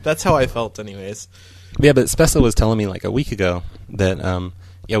two. That's how I felt, anyways. Yeah, but Spessa was telling me like a week ago that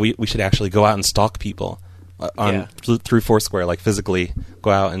we should actually go out and stalk people through Foursquare, like physically go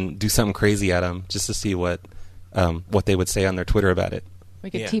out and do something crazy at them just to see what they would say on their Twitter about it. We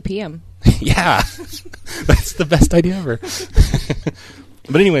could TP him. Yeah, that's the best idea ever.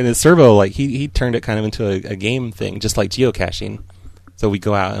 But anyway, the servo, like, he turned it kind of into a game thing, just like geocaching. So we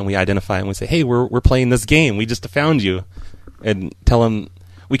go out and we identify and we say, hey, we're playing this game. We just found you. And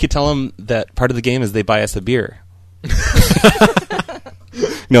we could tell them that part of the game is they buy us a beer. If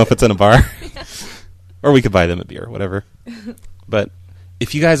it's in a bar. Or we could buy them a beer, whatever. But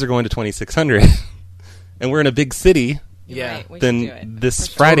if you guys are going to 2600 and we're in a big city, then this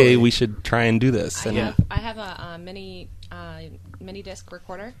Friday we should try and do this. I have a mini disc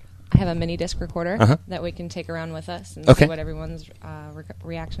recorder. I have a mini disc recorder that we can take around with us and see what everyone's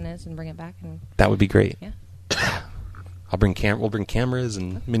reaction is and bring it back. And that would be great. Yeah. We'll bring cameras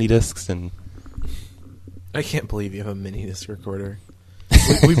and mini discs and. I can't believe you have a mini disc recorder.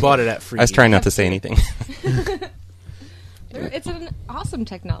 We bought it at free. I was trying not to say anything. It's an awesome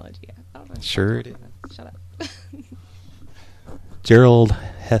technology. Sure it is. Shut up. Gerald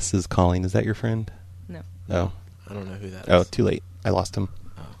Hess is calling. Is that your friend? No. Oh. I don't know who that is. Oh, too late. I lost him.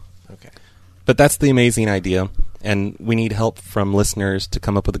 Oh, okay. But that's the amazing idea, and we need help from listeners to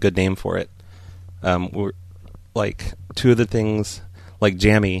come up with a good name for it. We're like two of the things, like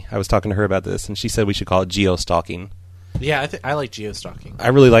Jammy. I was talking to her about this, and she said we should call it geo-stalking. Yeah, I like geo-stalking. I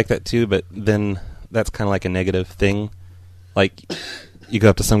really like that too, but then that's kind of like a negative thing. Like, you go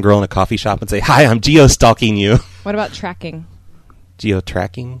up to some girl in a coffee shop and say, "Hi, I'm geo-stalking you." What about tracking?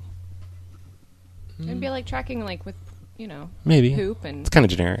 Geo-tracking? It'd be like tracking, like with, maybe poop and it's kind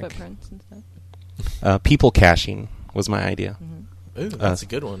of generic. Footprints and stuff. People caching was my idea. Ooh, that's a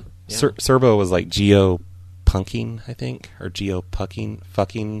good one. Yeah. Servo was like geo-punking, I think, or geo-fucking,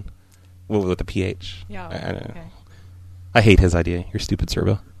 with the PH. Yeah. I don't know. I hate his idea. You're stupid,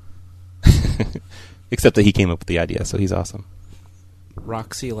 Servo. Except that he came up with the idea, so he's awesome.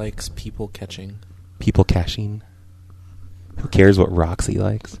 Roxy likes people catching. People caching. Who cares what Roxy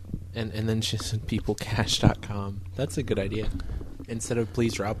likes? And then she said peoplecache.com. That's a good idea. Instead of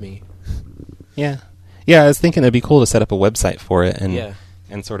please rob me. Yeah. Yeah, I was thinking it'd be cool to set up a website for it and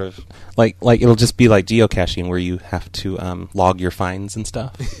sort of like it'll just be like geocaching where you have to log your finds and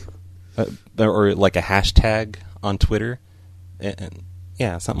stuff. Or like a hashtag on Twitter. And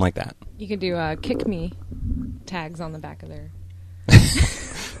yeah, something like that. You could do kick me tags on the back of their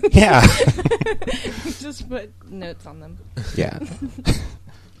Yeah. Just put notes on them. Yeah.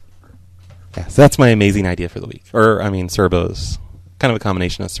 Yeah, so that's my amazing idea for the week. Or, I mean, Serbo's. Kind of a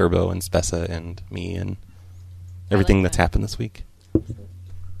combination of Serbo and Spessa and me and everything that's happened this week.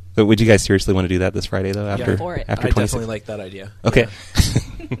 But would you guys seriously want to do that this Friday, though? After, for it. after I definitely like that idea. Okay. Yeah.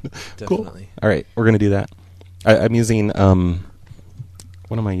 Cool. Definitely. All right, we're going to do that. I'm using...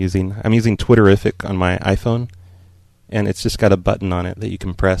 what am I using? I'm using Twitterific on my iPhone. And it's just got a button on it that you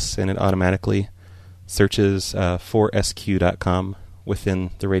can press, and it automatically searches 4sq.com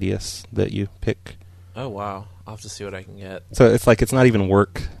within the radius that you pick. Oh, wow. I'll have to see what I can get. So it's like it's not even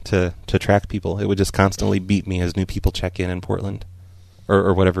work to track people. It would just constantly beat me as new people check in Portland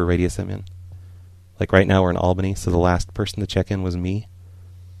or whatever radius I'm in. Like right now we're in Albany, so the last person to check in was me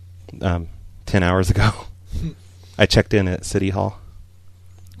 10 hours ago. I checked in at City Hall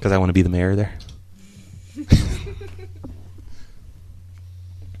because I want to be the mayor there.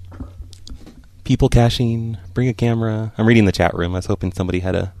 People caching, bring a camera. I'm reading the chat room. I was hoping somebody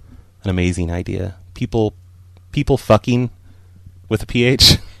had an amazing idea. People fucking with a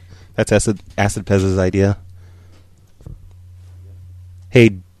PH. That's Acid Pez's idea.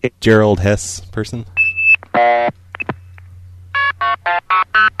 Hey, Gerald Hess person.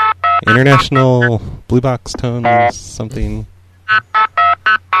 International Blue Box Tones something.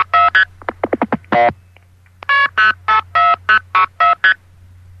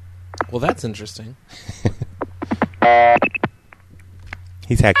 Well, that's interesting.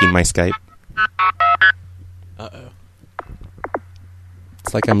 He's hacking my Skype. Uh-oh.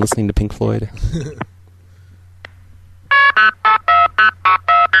 It's like I'm listening to Pink Floyd.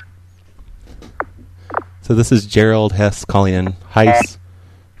 So this is Gerald Hess calling in. Heiss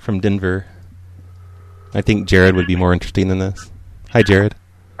from Denver. I think Jared would be more interesting than this. Hi, Jared.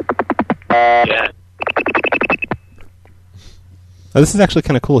 Yeah. Oh, this is actually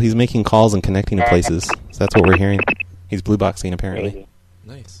kind of cool. He's making calls and connecting to places. So that's what we're hearing. He's blue boxing, apparently.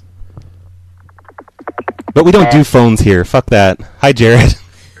 Nice. But we don't do phones here. Fuck that. Hi, Jared.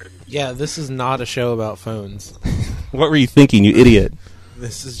 Yeah, this is not a show about phones. What were you thinking, you idiot?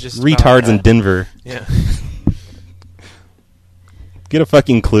 This is just retards in Denver. Yeah. Get a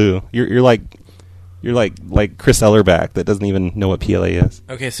fucking clue. You're like Chris Ellerback that doesn't even know what PLA is.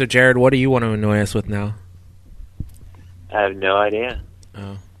 Okay, so Jared, what do you want to annoy us with now? I have no idea.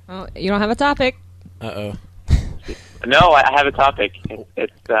 Oh. Oh, you don't have a topic. Uh-oh. No, I have a topic.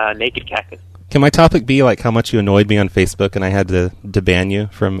 It's naked cactus. Can my topic be like how much you annoyed me on Facebook and I had to ban you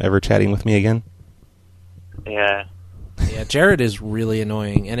from ever chatting with me again? Yeah. Yeah, Jared is really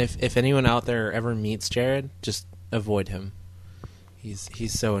annoying, and if anyone out there ever meets Jared, just avoid him.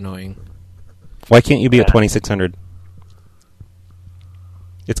 He's so annoying. Why can't you be at 2600?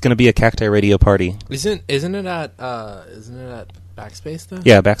 It's going to be a Cacti Radio party. Isn't it at Backspace though?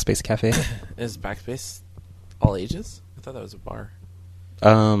 Yeah, Backspace Cafe. Is Backspace all ages? I thought that was a bar.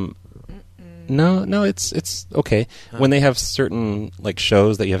 No, it's okay. When they have certain like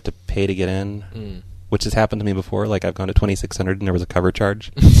shows that you have to pay to get in, which has happened to me before. Like I've gone to 2600 and there was a cover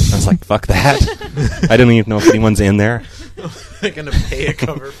charge. I was like, "Fuck that!" I don't even know if anyone's in there. They're gonna pay a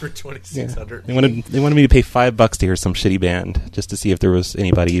cover for 2600. Yeah. They wanted me to pay $5 to hear some shitty band just to see if there was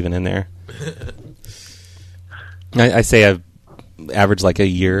anybody even in there. I say I've averaged like a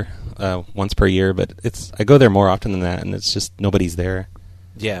year, once per year, but I go there more often than that, and it's just nobody's there.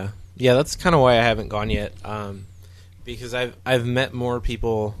 Yeah, that's kind of why I haven't gone yet, because I've met more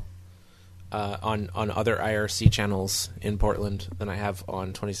people on other IRC channels in Portland than I have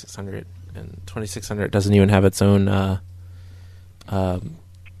on 2600, and 2600 doesn't even have its own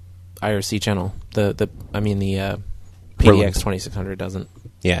IRC channel. The PDX 2600 doesn't.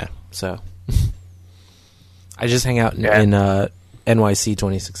 Yeah. So I just hang out in NYC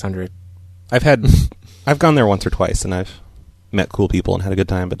 2600. I've gone there once or twice, and I've met cool people and had a good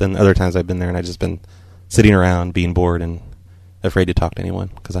time. But then other times I've been there and I've just been sitting around, being bored and afraid to talk to anyone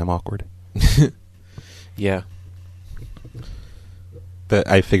because I'm awkward. Yeah. But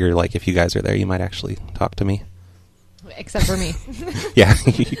I figure, like, if you guys are there, you might actually talk to me. Except for me. Yeah,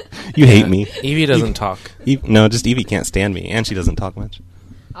 you hate me. Evie doesn't talk. No, just Evie can't stand me, and she doesn't talk much.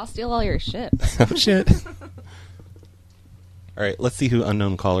 I'll steal all your shit. Oh, shit. All right, let's see who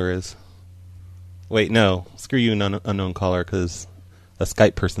unknown caller is. Wait, no. Screw you, unknown caller, because a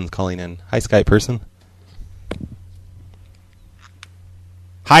Skype person's calling in. Hi, Skype person.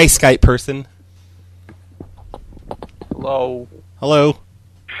 Hi, Skype person. Hello. Hello.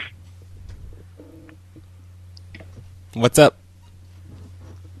 What's up?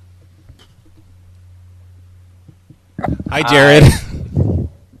 Hi, Jared.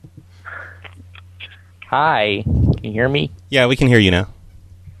 Hi. Can you hear me? Yeah, we can hear you now.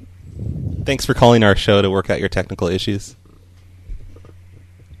 Thanks for calling our show to work out your technical issues.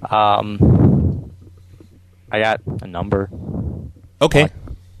 I got a number. Okay.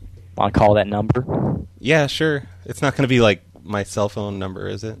 Want to call that number? Yeah, sure. It's not going to be like my cell phone number,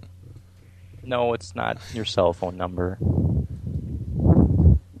 is it? No, it's not your cell phone number.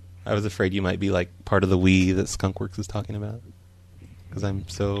 I was afraid you might be like part of the we that Skunkworks is talking about. Because I'm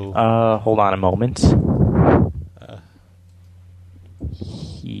so... hold on a moment.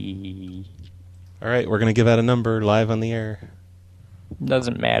 Alright, we're going to give out a number live on the air.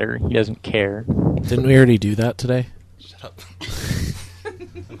 Doesn't matter. He doesn't care. Didn't we already do that today? Shut up.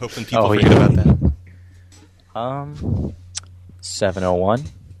 I'm hoping people forget about that. 701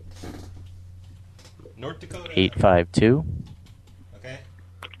 North Dakota 852 Okay.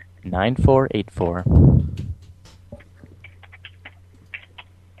 9484.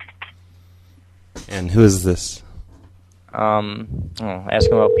 And who is this? Ask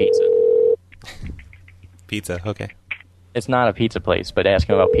him about pizza. Pizza, okay. It's not a pizza place, but ask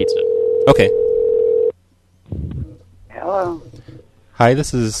him about pizza. Okay. Hello. Hi,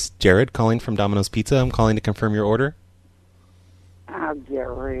 this is Jared calling from Domino's Pizza. I'm calling to confirm your order. I'll get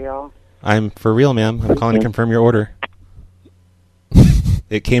real. I'm for real, ma'am. I'm calling to confirm your order.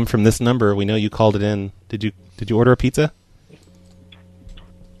 It came from this number. We know you called it in. Did you order a pizza?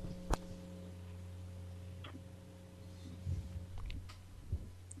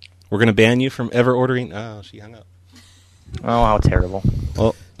 We're going to ban you from ever ordering... Oh, she hung up. Oh, how terrible.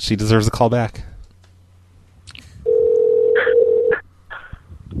 Well, she deserves a call back.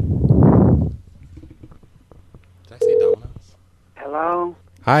 Did I say Domino's? Hello?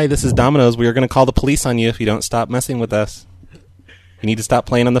 Hi, this is Domino's. We are going to call the police on you if you don't stop messing with us. You need to stop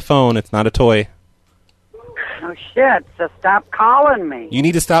playing on the phone. It's not a toy. Oh, shit. So stop calling me. You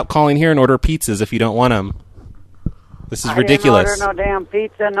need to stop calling here and order pizzas if you don't want them. This is ridiculous. I didn't order no damn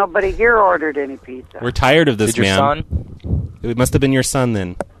pizza. Nobody here ordered any pizza. We're tired of this, Did your man. son? It must have been your son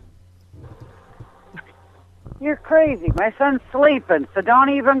then. You're crazy. My son's sleeping, so don't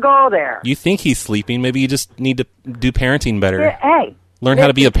even go there. You think he's sleeping. Maybe you just need to do parenting better. Hey. Learn how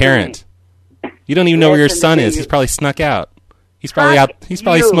to be a parent. You don't even know where your son is. He's probably snuck out. He's probably out. He's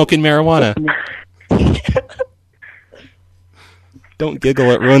probably smoking marijuana. Don't giggle.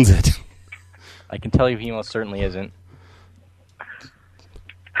 It ruins it. I can tell you he most certainly isn't.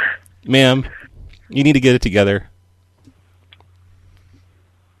 Ma'am, you need to get it together.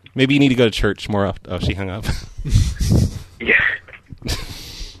 Maybe you need to go to church more often. Oh, she hung up. Yeah.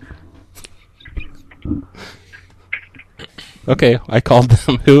 Okay, I called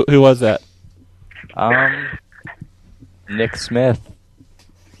them. Who was that? Nick Smith.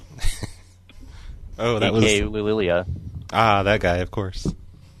 Oh, that AKA was Lilia. Ah, that guy, of course.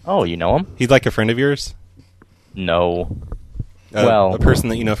 Oh, you know him? He's like a friend of yours? No. Well, a person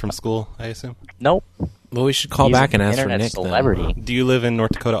that you know from school, I assume? Nope. Well, we should call He's back and an ask for internet Nick. celebrity. Do you live in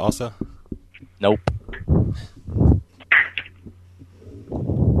North Dakota also? Nope.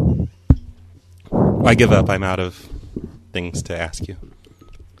 I give up. I'm out of things to ask you.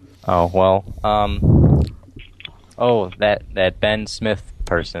 Oh, well, that Ben Smith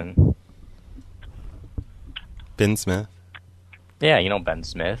person. Ben Smith? Yeah, you know Ben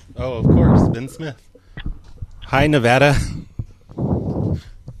Smith. Oh, of course, Ben Smith. Hi, Nevada.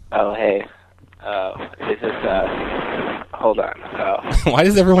 Oh, hey. Is this, hold on. Why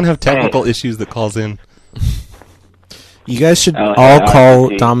does everyone have technical issues that calls in? You guys should Oh, all hey, call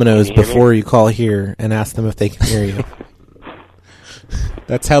RBC. Domino's Can you hear me? before you call here and ask them if they can hear you.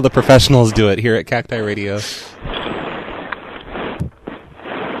 That's how the professionals do it here at Cacti Radio.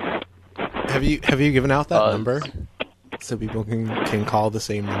 Have you given out that number so people can call the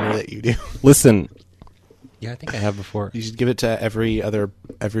same number that you do? Listen. Yeah, I think I have before. You should give it to every other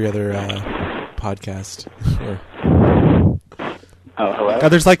podcast. Oh, hello? God,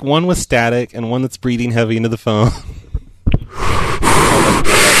 there's like one with static and one that's breathing heavy into the phone.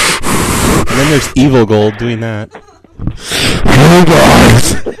 And then there's Evil Gold doing that. Hey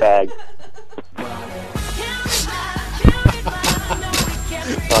guys! The bag.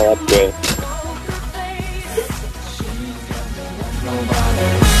 Oh, that's great.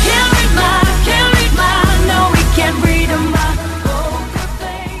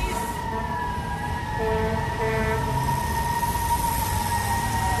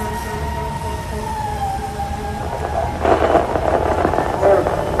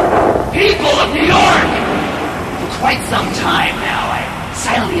 People of New York! For quite some time now, I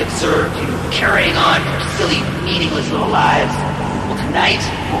silently observed you carrying on your silly, meaningless little lives. Well, tonight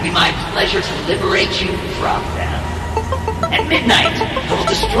will be my pleasure to liberate you from them. At midnight, I will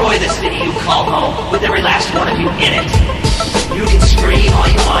destroy the city you call home with every last one of you in it. You can scream all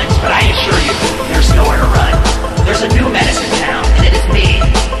you want, but I assure you, there's nowhere to run. There's a new menace in town, and it is me.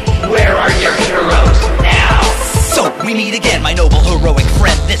 Where are your heroes now? So, we meet again, my noble, heroic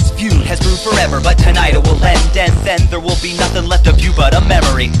friend. This feud has brewed forever, but tonight it will end. And then there will be nothing left of you but a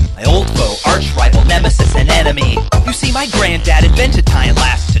memory. My old foe, arch rival, nemesis, and enemy. You see, my granddad invented tying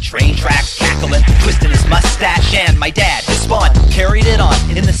laughs to train tracks, cackling, twisting his mustache. And my dad, his spawn, carried it on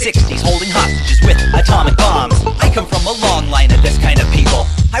in the 60s, holding hostages with atomic bombs. I come from a long line of this kind of people.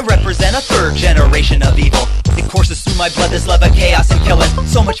 I represent a third generation of evil. It courses through my blood, this love of chaos and killing.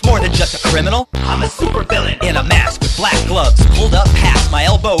 So much more than just a criminal. I'm a super villain in a mask with black gloves pulled up past my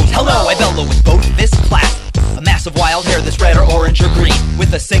elbows. Hello, I bellow with both fists clasped. A mass of wild hair that's red or orange or green,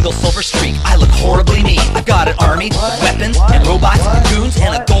 with a single silver streak. I look horribly mean. I've got an army with weapons and robots and goons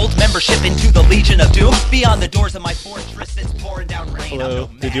and a gold membership into the Legion of Doom. Beyond the doors of my fortress, it's pouring down rain. Hello.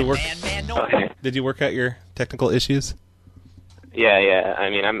 Did you work? Okay. Did you work out your technical issues? Yeah. I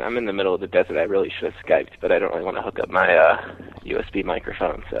mean, I'm in the middle of the desert. I really should have Skyped, but I don't really want to hook up my USB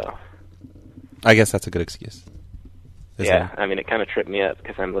microphone, so... I guess that's a good excuse. Yeah, I mean, it kind of tripped me up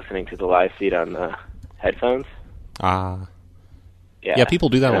because I'm listening to the live feed on the headphones. Ah. Yeah, people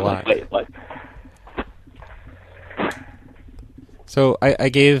do that and a I'm lot. like, wait, what? So I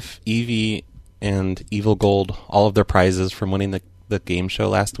gave Evie and Evil Gold all of their prizes from winning the game show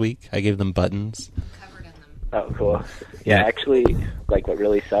last week. I gave them buttons. Oh, cool. Yeah, actually, like, what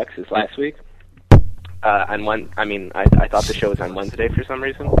really sucks is last week, I thought the show was on Wednesday for some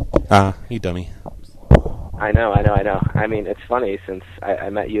reason. Ah, you dummy. I know. I mean, it's funny since I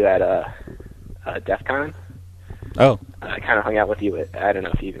met you at DEF CON. Oh. I kind of hung out with you. I don't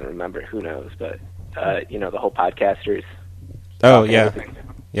know if you even remember. Who knows? But, the whole podcasters. Oh, yeah.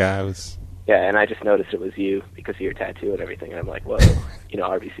 Yeah, I was... Yeah, and I just noticed it was you because of your tattoo and everything. And I'm like, whoa,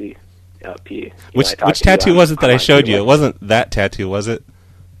 RBC. P. Which tattoo was it that I showed you? It wasn't that tattoo, was it?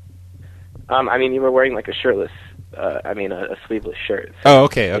 I mean, you were wearing like a shirtless, a sleeveless shirt. So,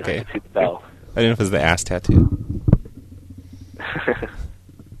 okay. You know, the bell. I didn't know if it was the ass tattoo.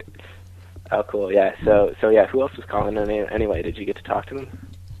 Oh, cool. Yeah. So yeah. Who else was calling in anyway? Did you get to talk to them?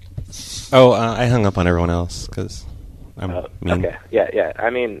 Oh, I hung up on everyone else because I'm mean. Okay. Yeah. I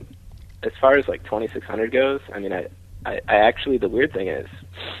mean, as far as like 2600 goes, I mean, I actually, the weird thing is,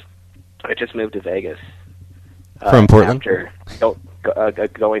 I just moved to Vegas. From Portland? After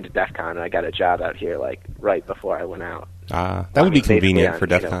going to DEF CON, and I got a job out here like right before I went out. That would be convenient for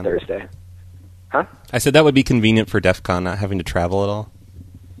DEF CON. Thursday. Huh? I said that would be convenient for DEF CON, not having to travel at all.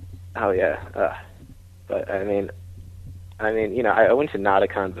 Oh yeah, but I mean, I went to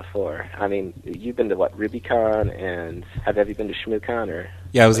Nauticon before. I mean, you've been to what, RubyCon, and have you been to ShmooCon or?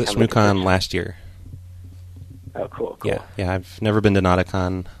 Yeah, I was at ShmooCon last year. Oh, cool. Yeah, I've never been to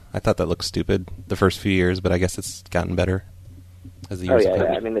Nauticon. I thought that looked stupid the first few years, but I guess it's gotten better as the years have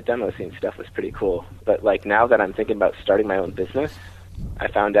yeah. I mean, the demo scene stuff was pretty cool. But like now that I'm thinking about starting my own business, I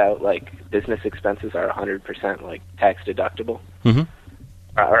found out like business expenses are 100% like tax deductible. Mm-hmm.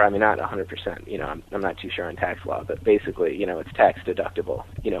 Or I mean, not 100%. You know, I'm not too sure on tax law, but basically, you know, it's tax deductible.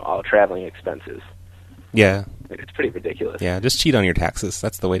 You know, all traveling expenses. Yeah. Like, it's pretty ridiculous. Yeah, just cheat on your taxes.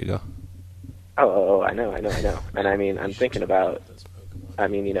 That's the way to go. Oh, I know. And I mean, I'm thinking about. I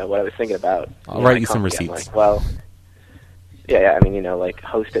mean, you know, what I was thinking about. I'll write you some receipts. Like, well, yeah. I mean, you know, like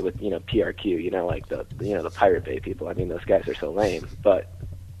host it with, you know, PRQ. You know, like the Pirate Bay people. I mean, those guys are so lame, but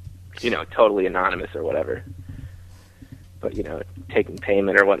you know, totally anonymous or whatever. But you know, taking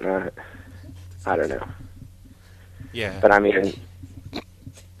payment or whatnot. I don't know. Yeah. But I mean.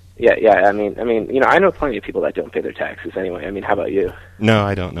 Yeah. I mean, you know, I know plenty of people that don't pay their taxes anyway. I mean, how about you? No,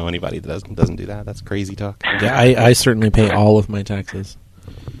 I don't know anybody that doesn't do that. That's crazy talk. Yeah, I certainly pay all of my taxes.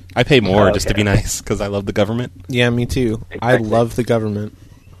 I pay more just to be nice because I love the government. Yeah, me too. Exactly. I love the government.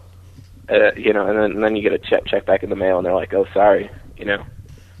 You know, and then you get a check back in the mail, and they're like, "Oh, sorry," you know.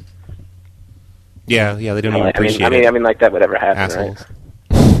 Yeah, they don't even appreciate it. I mean, like that would ever happen, assholes.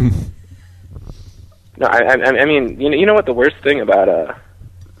 Right? No, I mean, you know what the worst thing about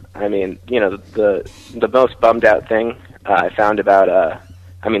I mean, you know, the most bummed out thing I found about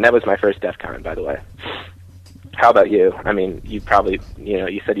I mean, that was my first DEF CON, by the way. How about you? I mean, you probably, you know,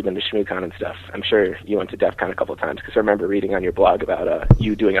 you said you've been to ShmooCon and stuff. I'm sure you went to DEF CON a couple of times because I remember reading on your blog about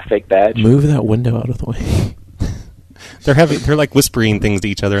you doing a fake badge. Move that window out of the way. They're like whispering things to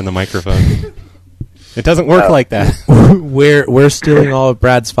each other in the microphone. It doesn't work like that. We're stealing all of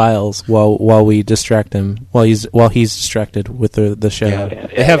Brad's files while we distract him while he's distracted with the show. Yeah.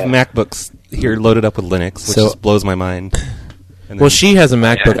 They have MacBooks here loaded up with Linux, which just blows my mind. Well, she has a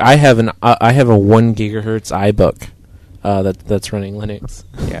MacBook. I have a 1 gigahertz iBook that's running Linux.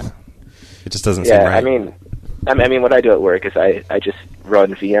 Yeah, it just doesn't seem right. I mean, what I do at work is I just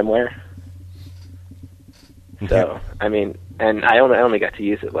run VMware. So I mean, and I only got to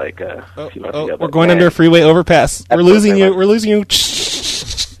use it like a few months ago. We're going under a freeway overpass. We're losing you. We're losing you.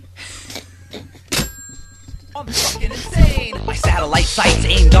 I'm fucking insane. My satellite sights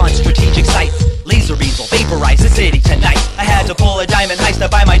aimed on strategic sites. Laser beams will vaporize the city tonight. I had to pull a diamond heist to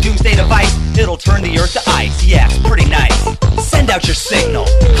buy my doomsday device. It'll turn the earth to ice. Yeah, it's pretty nice. Send out your signal.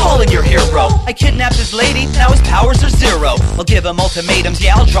 Call in your hero. I kidnapped his lady. Now his powers are zero. I'll give him ultimatums.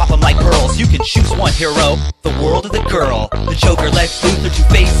 Yeah, I'll drop him like pearls. You can choose one hero. The world or the girl. The Joker, Lex Luthor,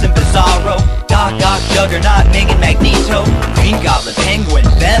 Two-Face, and Bizarro. Doc Ock, Juggernaut, Ming, and Magneto. Green Goblin, Penguin,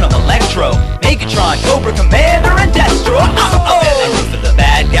 Venom, Electro. Megatron, Cobra Commander, and Destro. And root for the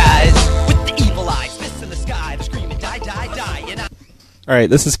bad guys. With the evil eyes, fists in the sky. They're screaming, die, die, die. And All right,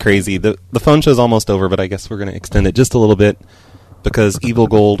 this is crazy. The phone show's almost over, but I guess we're going to extend it just a little bit because Evil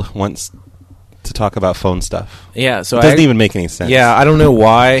Gold wants to talk about phone stuff. Yeah, so it doesn't even make any sense. Yeah, I don't know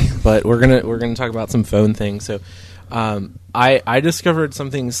why, but we're gonna talk about some phone things. So, I discovered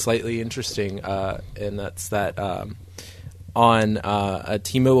something slightly interesting, and that's that on a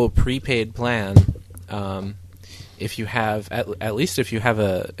T-Mobile prepaid plan, if you have at least if you have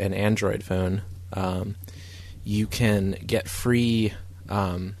an Android phone, you can get free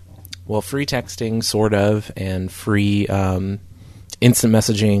free texting sort of, and free instant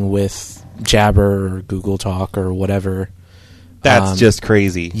messaging with Jabber or Google Talk or whatever. That's just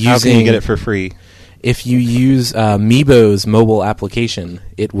crazy. How can you get it for free? If you use Meebo's mobile application,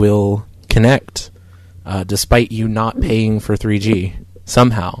 it will connect despite you not paying for 3G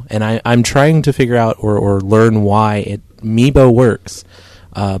somehow. And I'm trying to figure out or learn why Meebo works.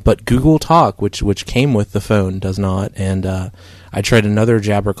 But Google Talk, which came with the phone, does not. And I tried another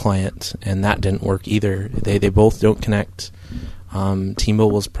Jabber client, and that didn't work either. They both don't connect.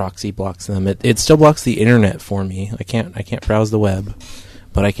 T-Mobile's proxy blocks them. It still blocks the internet for me. I can't browse the web,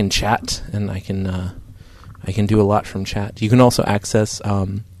 but I can chat, and I can do a lot from chat. You can also access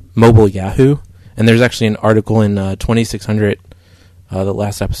mobile Yahoo, and there's actually an article in 2600, the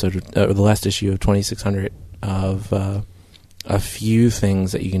last issue of 2600 of a few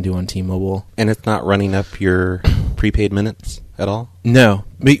things that you can do on T-Mobile. And it's not running up your prepaid minutes at all? No,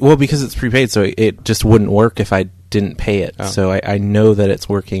 because it's prepaid, so it just wouldn't work if I didn't pay it. Oh. So I know that it's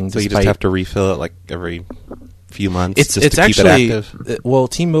working. So you just have to refill it like every few months It's just to actually, keep it active? Well,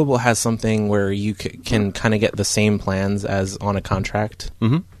 T-Mobile has something where you can kind of get the same plans as on a contract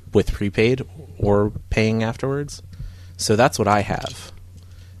with prepaid or paying afterwards. So that's what I have.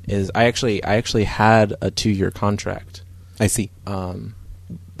 Is I actually had a 2-year contract. I see.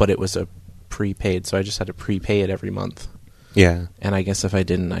 But it was a prepaid, so I just had to prepay it every month. Yeah. And I guess if I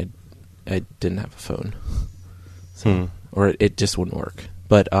didn't, I didn't have a phone. So, or it just wouldn't work.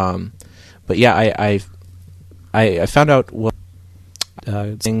 But yeah, I found out what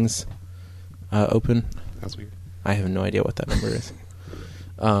things open. That's weird. I have no idea what that number is.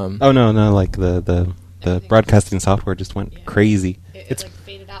 Oh no, like the broadcasting software just went crazy. It's like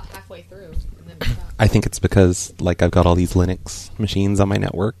faded out halfway through. And then I think it's because like I've got all these Linux machines on my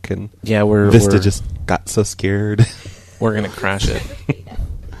network, and yeah, Vista just got so scared. We're gonna crash it.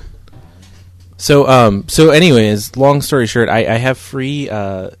 So anyways, long story short, I have free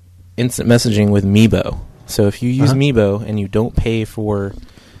instant messaging with Meebo. So if you use Meebo and you don't pay for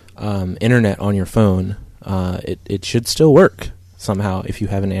internet on your phone, it should still work somehow if you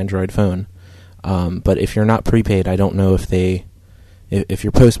have an Android phone. But if you're not prepaid, I don't know if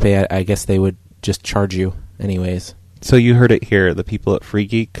you're postpaid, I guess they would just charge you anyways. So you heard it here. The people at Free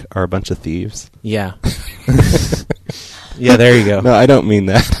Geek are a bunch of thieves. Yeah. Yeah, there you go. No, I don't mean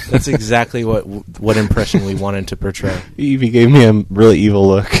that. That's exactly what impression we wanted to portray. Evie gave me a really evil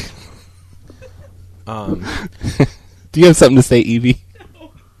look. Do you have something to say, Evie?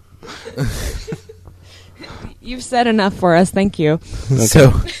 You've said enough for us. Thank you.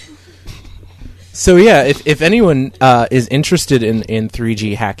 Okay. So yeah, if anyone is interested in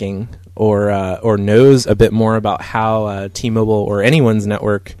 3G hacking or knows a bit more about how T-Mobile or anyone's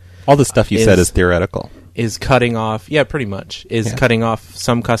network, all the stuff you said is theoretical. Is cutting off, pretty much, cutting off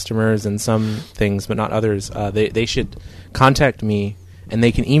some customers and some things, but not others. They should contact me, and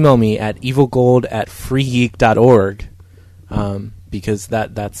they can email me at evilgold@freegeek.org, because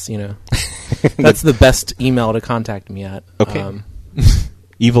that's that's the best email to contact me at. Okay.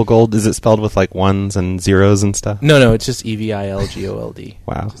 Evil Gold, is it spelled with like ones and zeros and stuff? No, it's just EVILGOLD.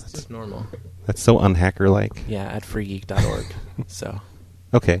 Wow, that's normal. That's so unhacker-like. Yeah, at freegeek.org. So.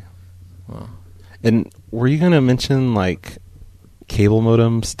 Okay. Well. And were you going to mention like cable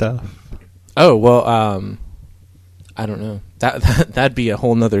modem stuff? Oh well, I don't know. That'd be a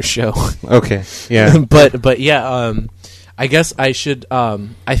whole nother show. Okay. Yeah. but yeah, I guess I should.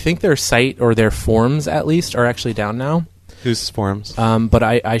 I think their site or their forums at least are actually down now. Whose forums? But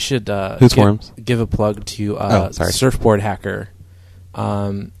I should Whose forums? Give a plug to Surfboard Hacker,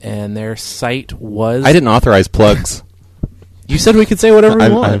 and their site was. I didn't authorize plugs. You said we could say whatever we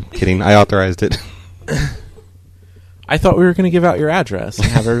want. I'm kidding. I authorized it. I thought we were going to give out your address and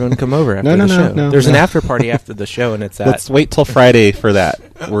have everyone come over after the show. No, There's an after party after the show, and it's at... Let's wait till Friday for that.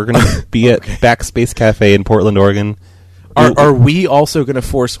 We're going to be at Backspace Cafe in Portland, Oregon. Are we also going to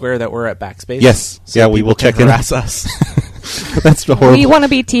foursquare that we're at Backspace? Yes. So we will check in. Harass us. That's horrible. We want to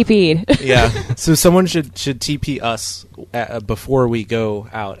be TP'd. Yeah. So someone should TP us before we go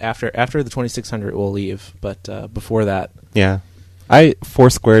out. After the 2600, we'll leave. But before that... Yeah. I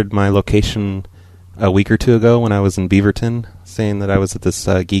foursquared my location a week or two ago when I was in Beaverton, saying that I was at this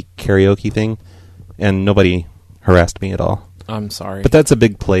geek karaoke thing, and nobody harassed me at all. I'm sorry. But that's a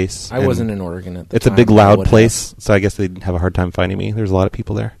big place. I wasn't in Oregon at the time. It's a big, loud place, so I guess they'd have a hard time finding me. There's a lot of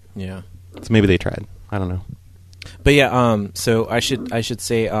people there. Yeah. So maybe they tried. I don't know. But yeah, so I should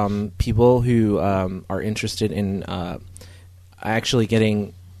say people who are interested in actually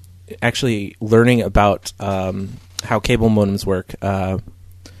learning about how cable modems work,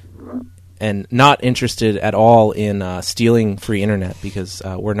 and not interested at all in stealing free internet, because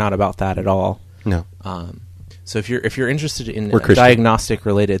we're not about that at all. No. So if you're interested in diagnostic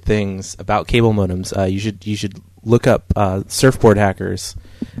related things about cable modems, you should look up Surfboard Hackers,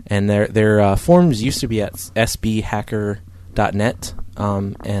 and their forums used to be at sbhacker.net,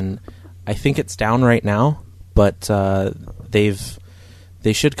 and I think it's down right now, but they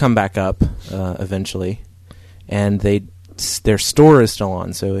should come back up eventually, and their store is still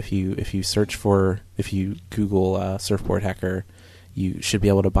on. So if you Google Surfboard Hacker, you should be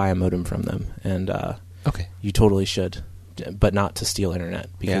able to buy a modem from them, and okay, you totally should, but not to steal internet,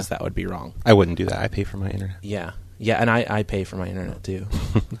 because that would be wrong. I wouldn't do that. I pay for my internet. Yeah, and I pay for my internet too.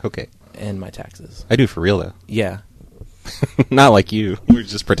 Okay, and my taxes. I do for real though. Yeah, not like you. We're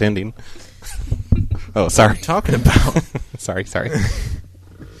just pretending. Oh, sorry. What are you talking about? Sorry.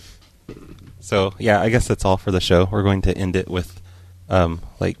 So, yeah, I guess that's all for the show. We're going to end it with,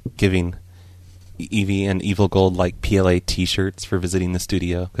 giving Evie and Evil Gold, PLA t-shirts for visiting the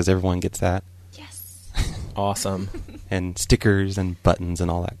studio, because everyone gets that. Yes. Awesome. And stickers and buttons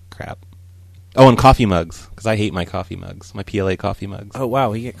and all that crap. Oh, and coffee mugs, because I hate my coffee mugs, my PLA coffee mugs. Oh,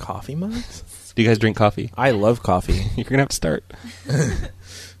 wow, we get coffee mugs? Do you guys drink coffee? I love coffee. You're going to have to start.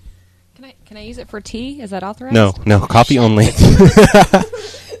 Can I use it for tea? Is that authorized? No, coffee only.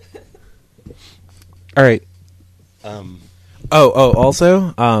 All right.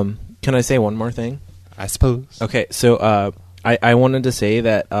 Also, can I say one more thing? I suppose. Okay, so I wanted to say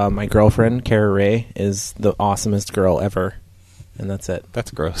that my girlfriend, Kara Ray, is the awesomest girl ever. And that's it.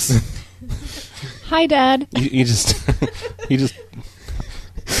 That's gross. Hi, Dad. You just... you just...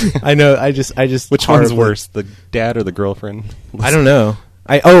 I know, I just... Which one's worse, the dad or the girlfriend? I don't know.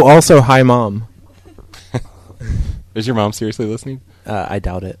 Also, hi, Mom. Is your mom seriously listening? I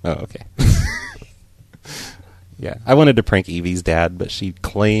doubt it. Oh, okay. Yeah, I wanted to prank Evie's dad, but she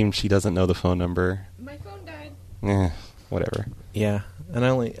claimed she doesn't know the phone number. My phone died. Whatever. Yeah, and I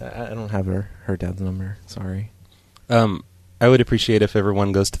don't have her dad's number. Sorry. I would appreciate if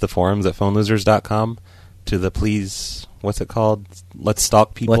everyone goes to the forums at phonelosers.com to the please, what's it called? Let's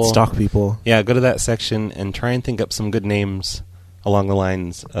Stalk People. Let's Stalk People. Yeah, go to that section and try and think up some good names along the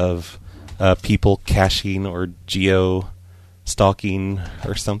lines of people caching or geo-stalking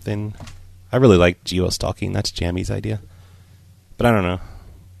or something. I really like geo-stalking. That's Jammy's idea. But I don't know.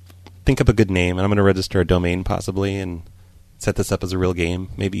 Think up a good name, and I'm going to register a domain possibly and set this up as a real game.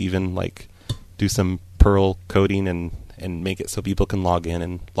 Maybe even like do some Perl coding and make it so people can log in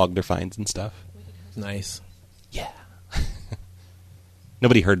and log their finds and stuff. Nice. Yeah.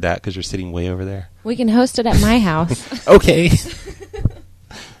 Nobody heard that because you're sitting way over there. We can host it at my house. Okay.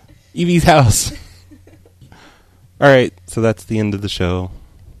 Evie's house. All right, so that's the end of the show.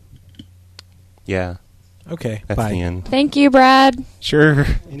 Yeah. Okay, that's bye. the end. Thank you, Brad. Sure,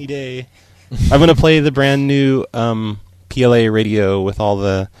 any day. I'm going to play the brand new PLA radio with all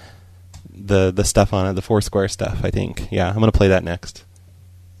the stuff on it, the Foursquare stuff, I think. Yeah, I'm going to play that next.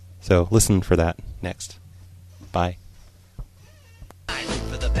 So listen for that next. Bye.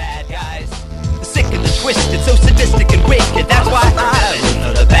 For the bad guys, the sick and the twisted, so sadistic and wicked. That's why I root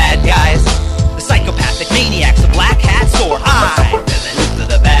for the bad guys, the psychopathic maniacs, the black hats, or I root for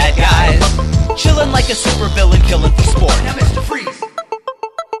the bad guys, chilling like a supervillain, killing for sport. Now, Mr. Freeze.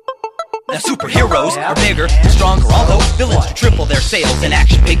 Now superheroes are bigger and stronger, although villains do triple their sales in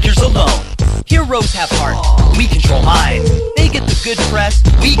action figures alone. Heroes have heart, we control minds. They get the good press,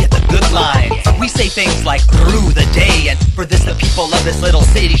 we get the good lines. We say things like, through the day, and for this the people of this little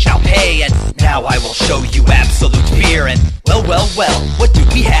city shall pay. And now I will show you absolute fear. And well, what do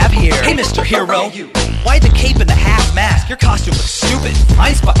we have here? Hey, Mr. Hero, why the cape and the half mask? Your costume looks stupid,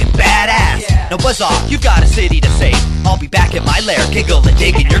 mine's fucking badass. Now buzz off, you've got a city to save. I'll be back at my lair, giggle and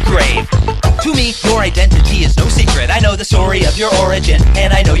dig in your grave. To me, your identity is no secret. I know the story of your origin,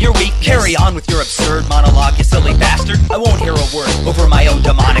 and I know you're weak. Carry on with your absurd monologue, you silly bastard. I won't hear a word over my own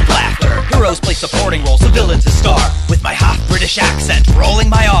demonic laughter. Heroes play supporting roles, the villain's a star. With my half-British accent, rolling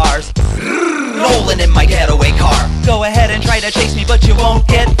my R's, rolling in my getaway car. Go ahead and try to chase me, but you won't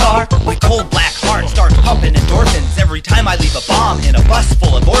get far. My cold black heart starts pumping endorphins every time I leave a bomb in a bus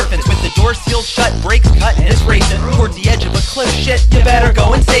full of orphans. With the door sealed shut, brakes cut, and it's racing towards the edge of a cliff. Shit, you better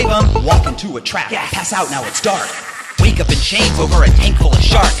go and save them. Walk into a trap, pass out, now it's dark. Wake up in chains over a tank full of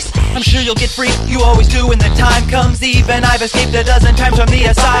sharks. I'm sure you'll get free, you always do when the time comes. Even I've escaped a dozen times from the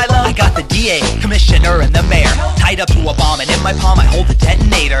asylum. I got the DA, commissioner, and the mayor tied up to a bomb, and in my palm I hold the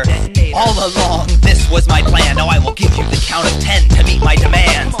detonator. All along, this was my plan. Now I will give you the count of 10 to meet my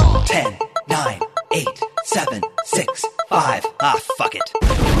demands. 10, 9, 8, 7, 6, 5. Fuck it.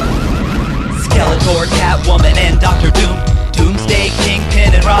 Skeletor, Catwoman, and Dr. Doom, Doomsday,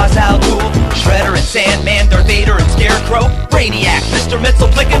 Kingpin, and Ra's al Ghul, Shredder and Sandman, Darth Vader and Scarecrow, Brainiac, Mr.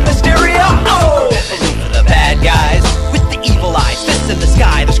 Mxyzptlk and Mysterio. Oh! For the bad guys with the evil eyes, fists in the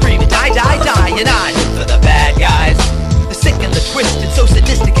sky, they're screaming die, die, die, and I root for the bad guys, the sick and the twisted, so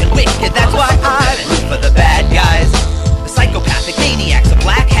sadistic and wicked. That's why I root for the bad guys, the psychopathic maniacs, the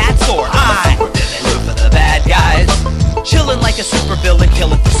black hats, or I root for the bad guys, chilling like a supervillain,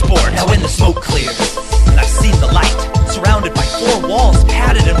 killing for sport. Now when the smoke clears and I've seen the light, surrounded by 4 walls,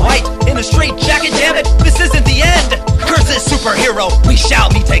 padded in white, in a straight jacket, damn it, this isn't the end. Curse this superhero, we shall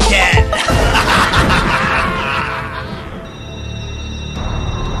meet again.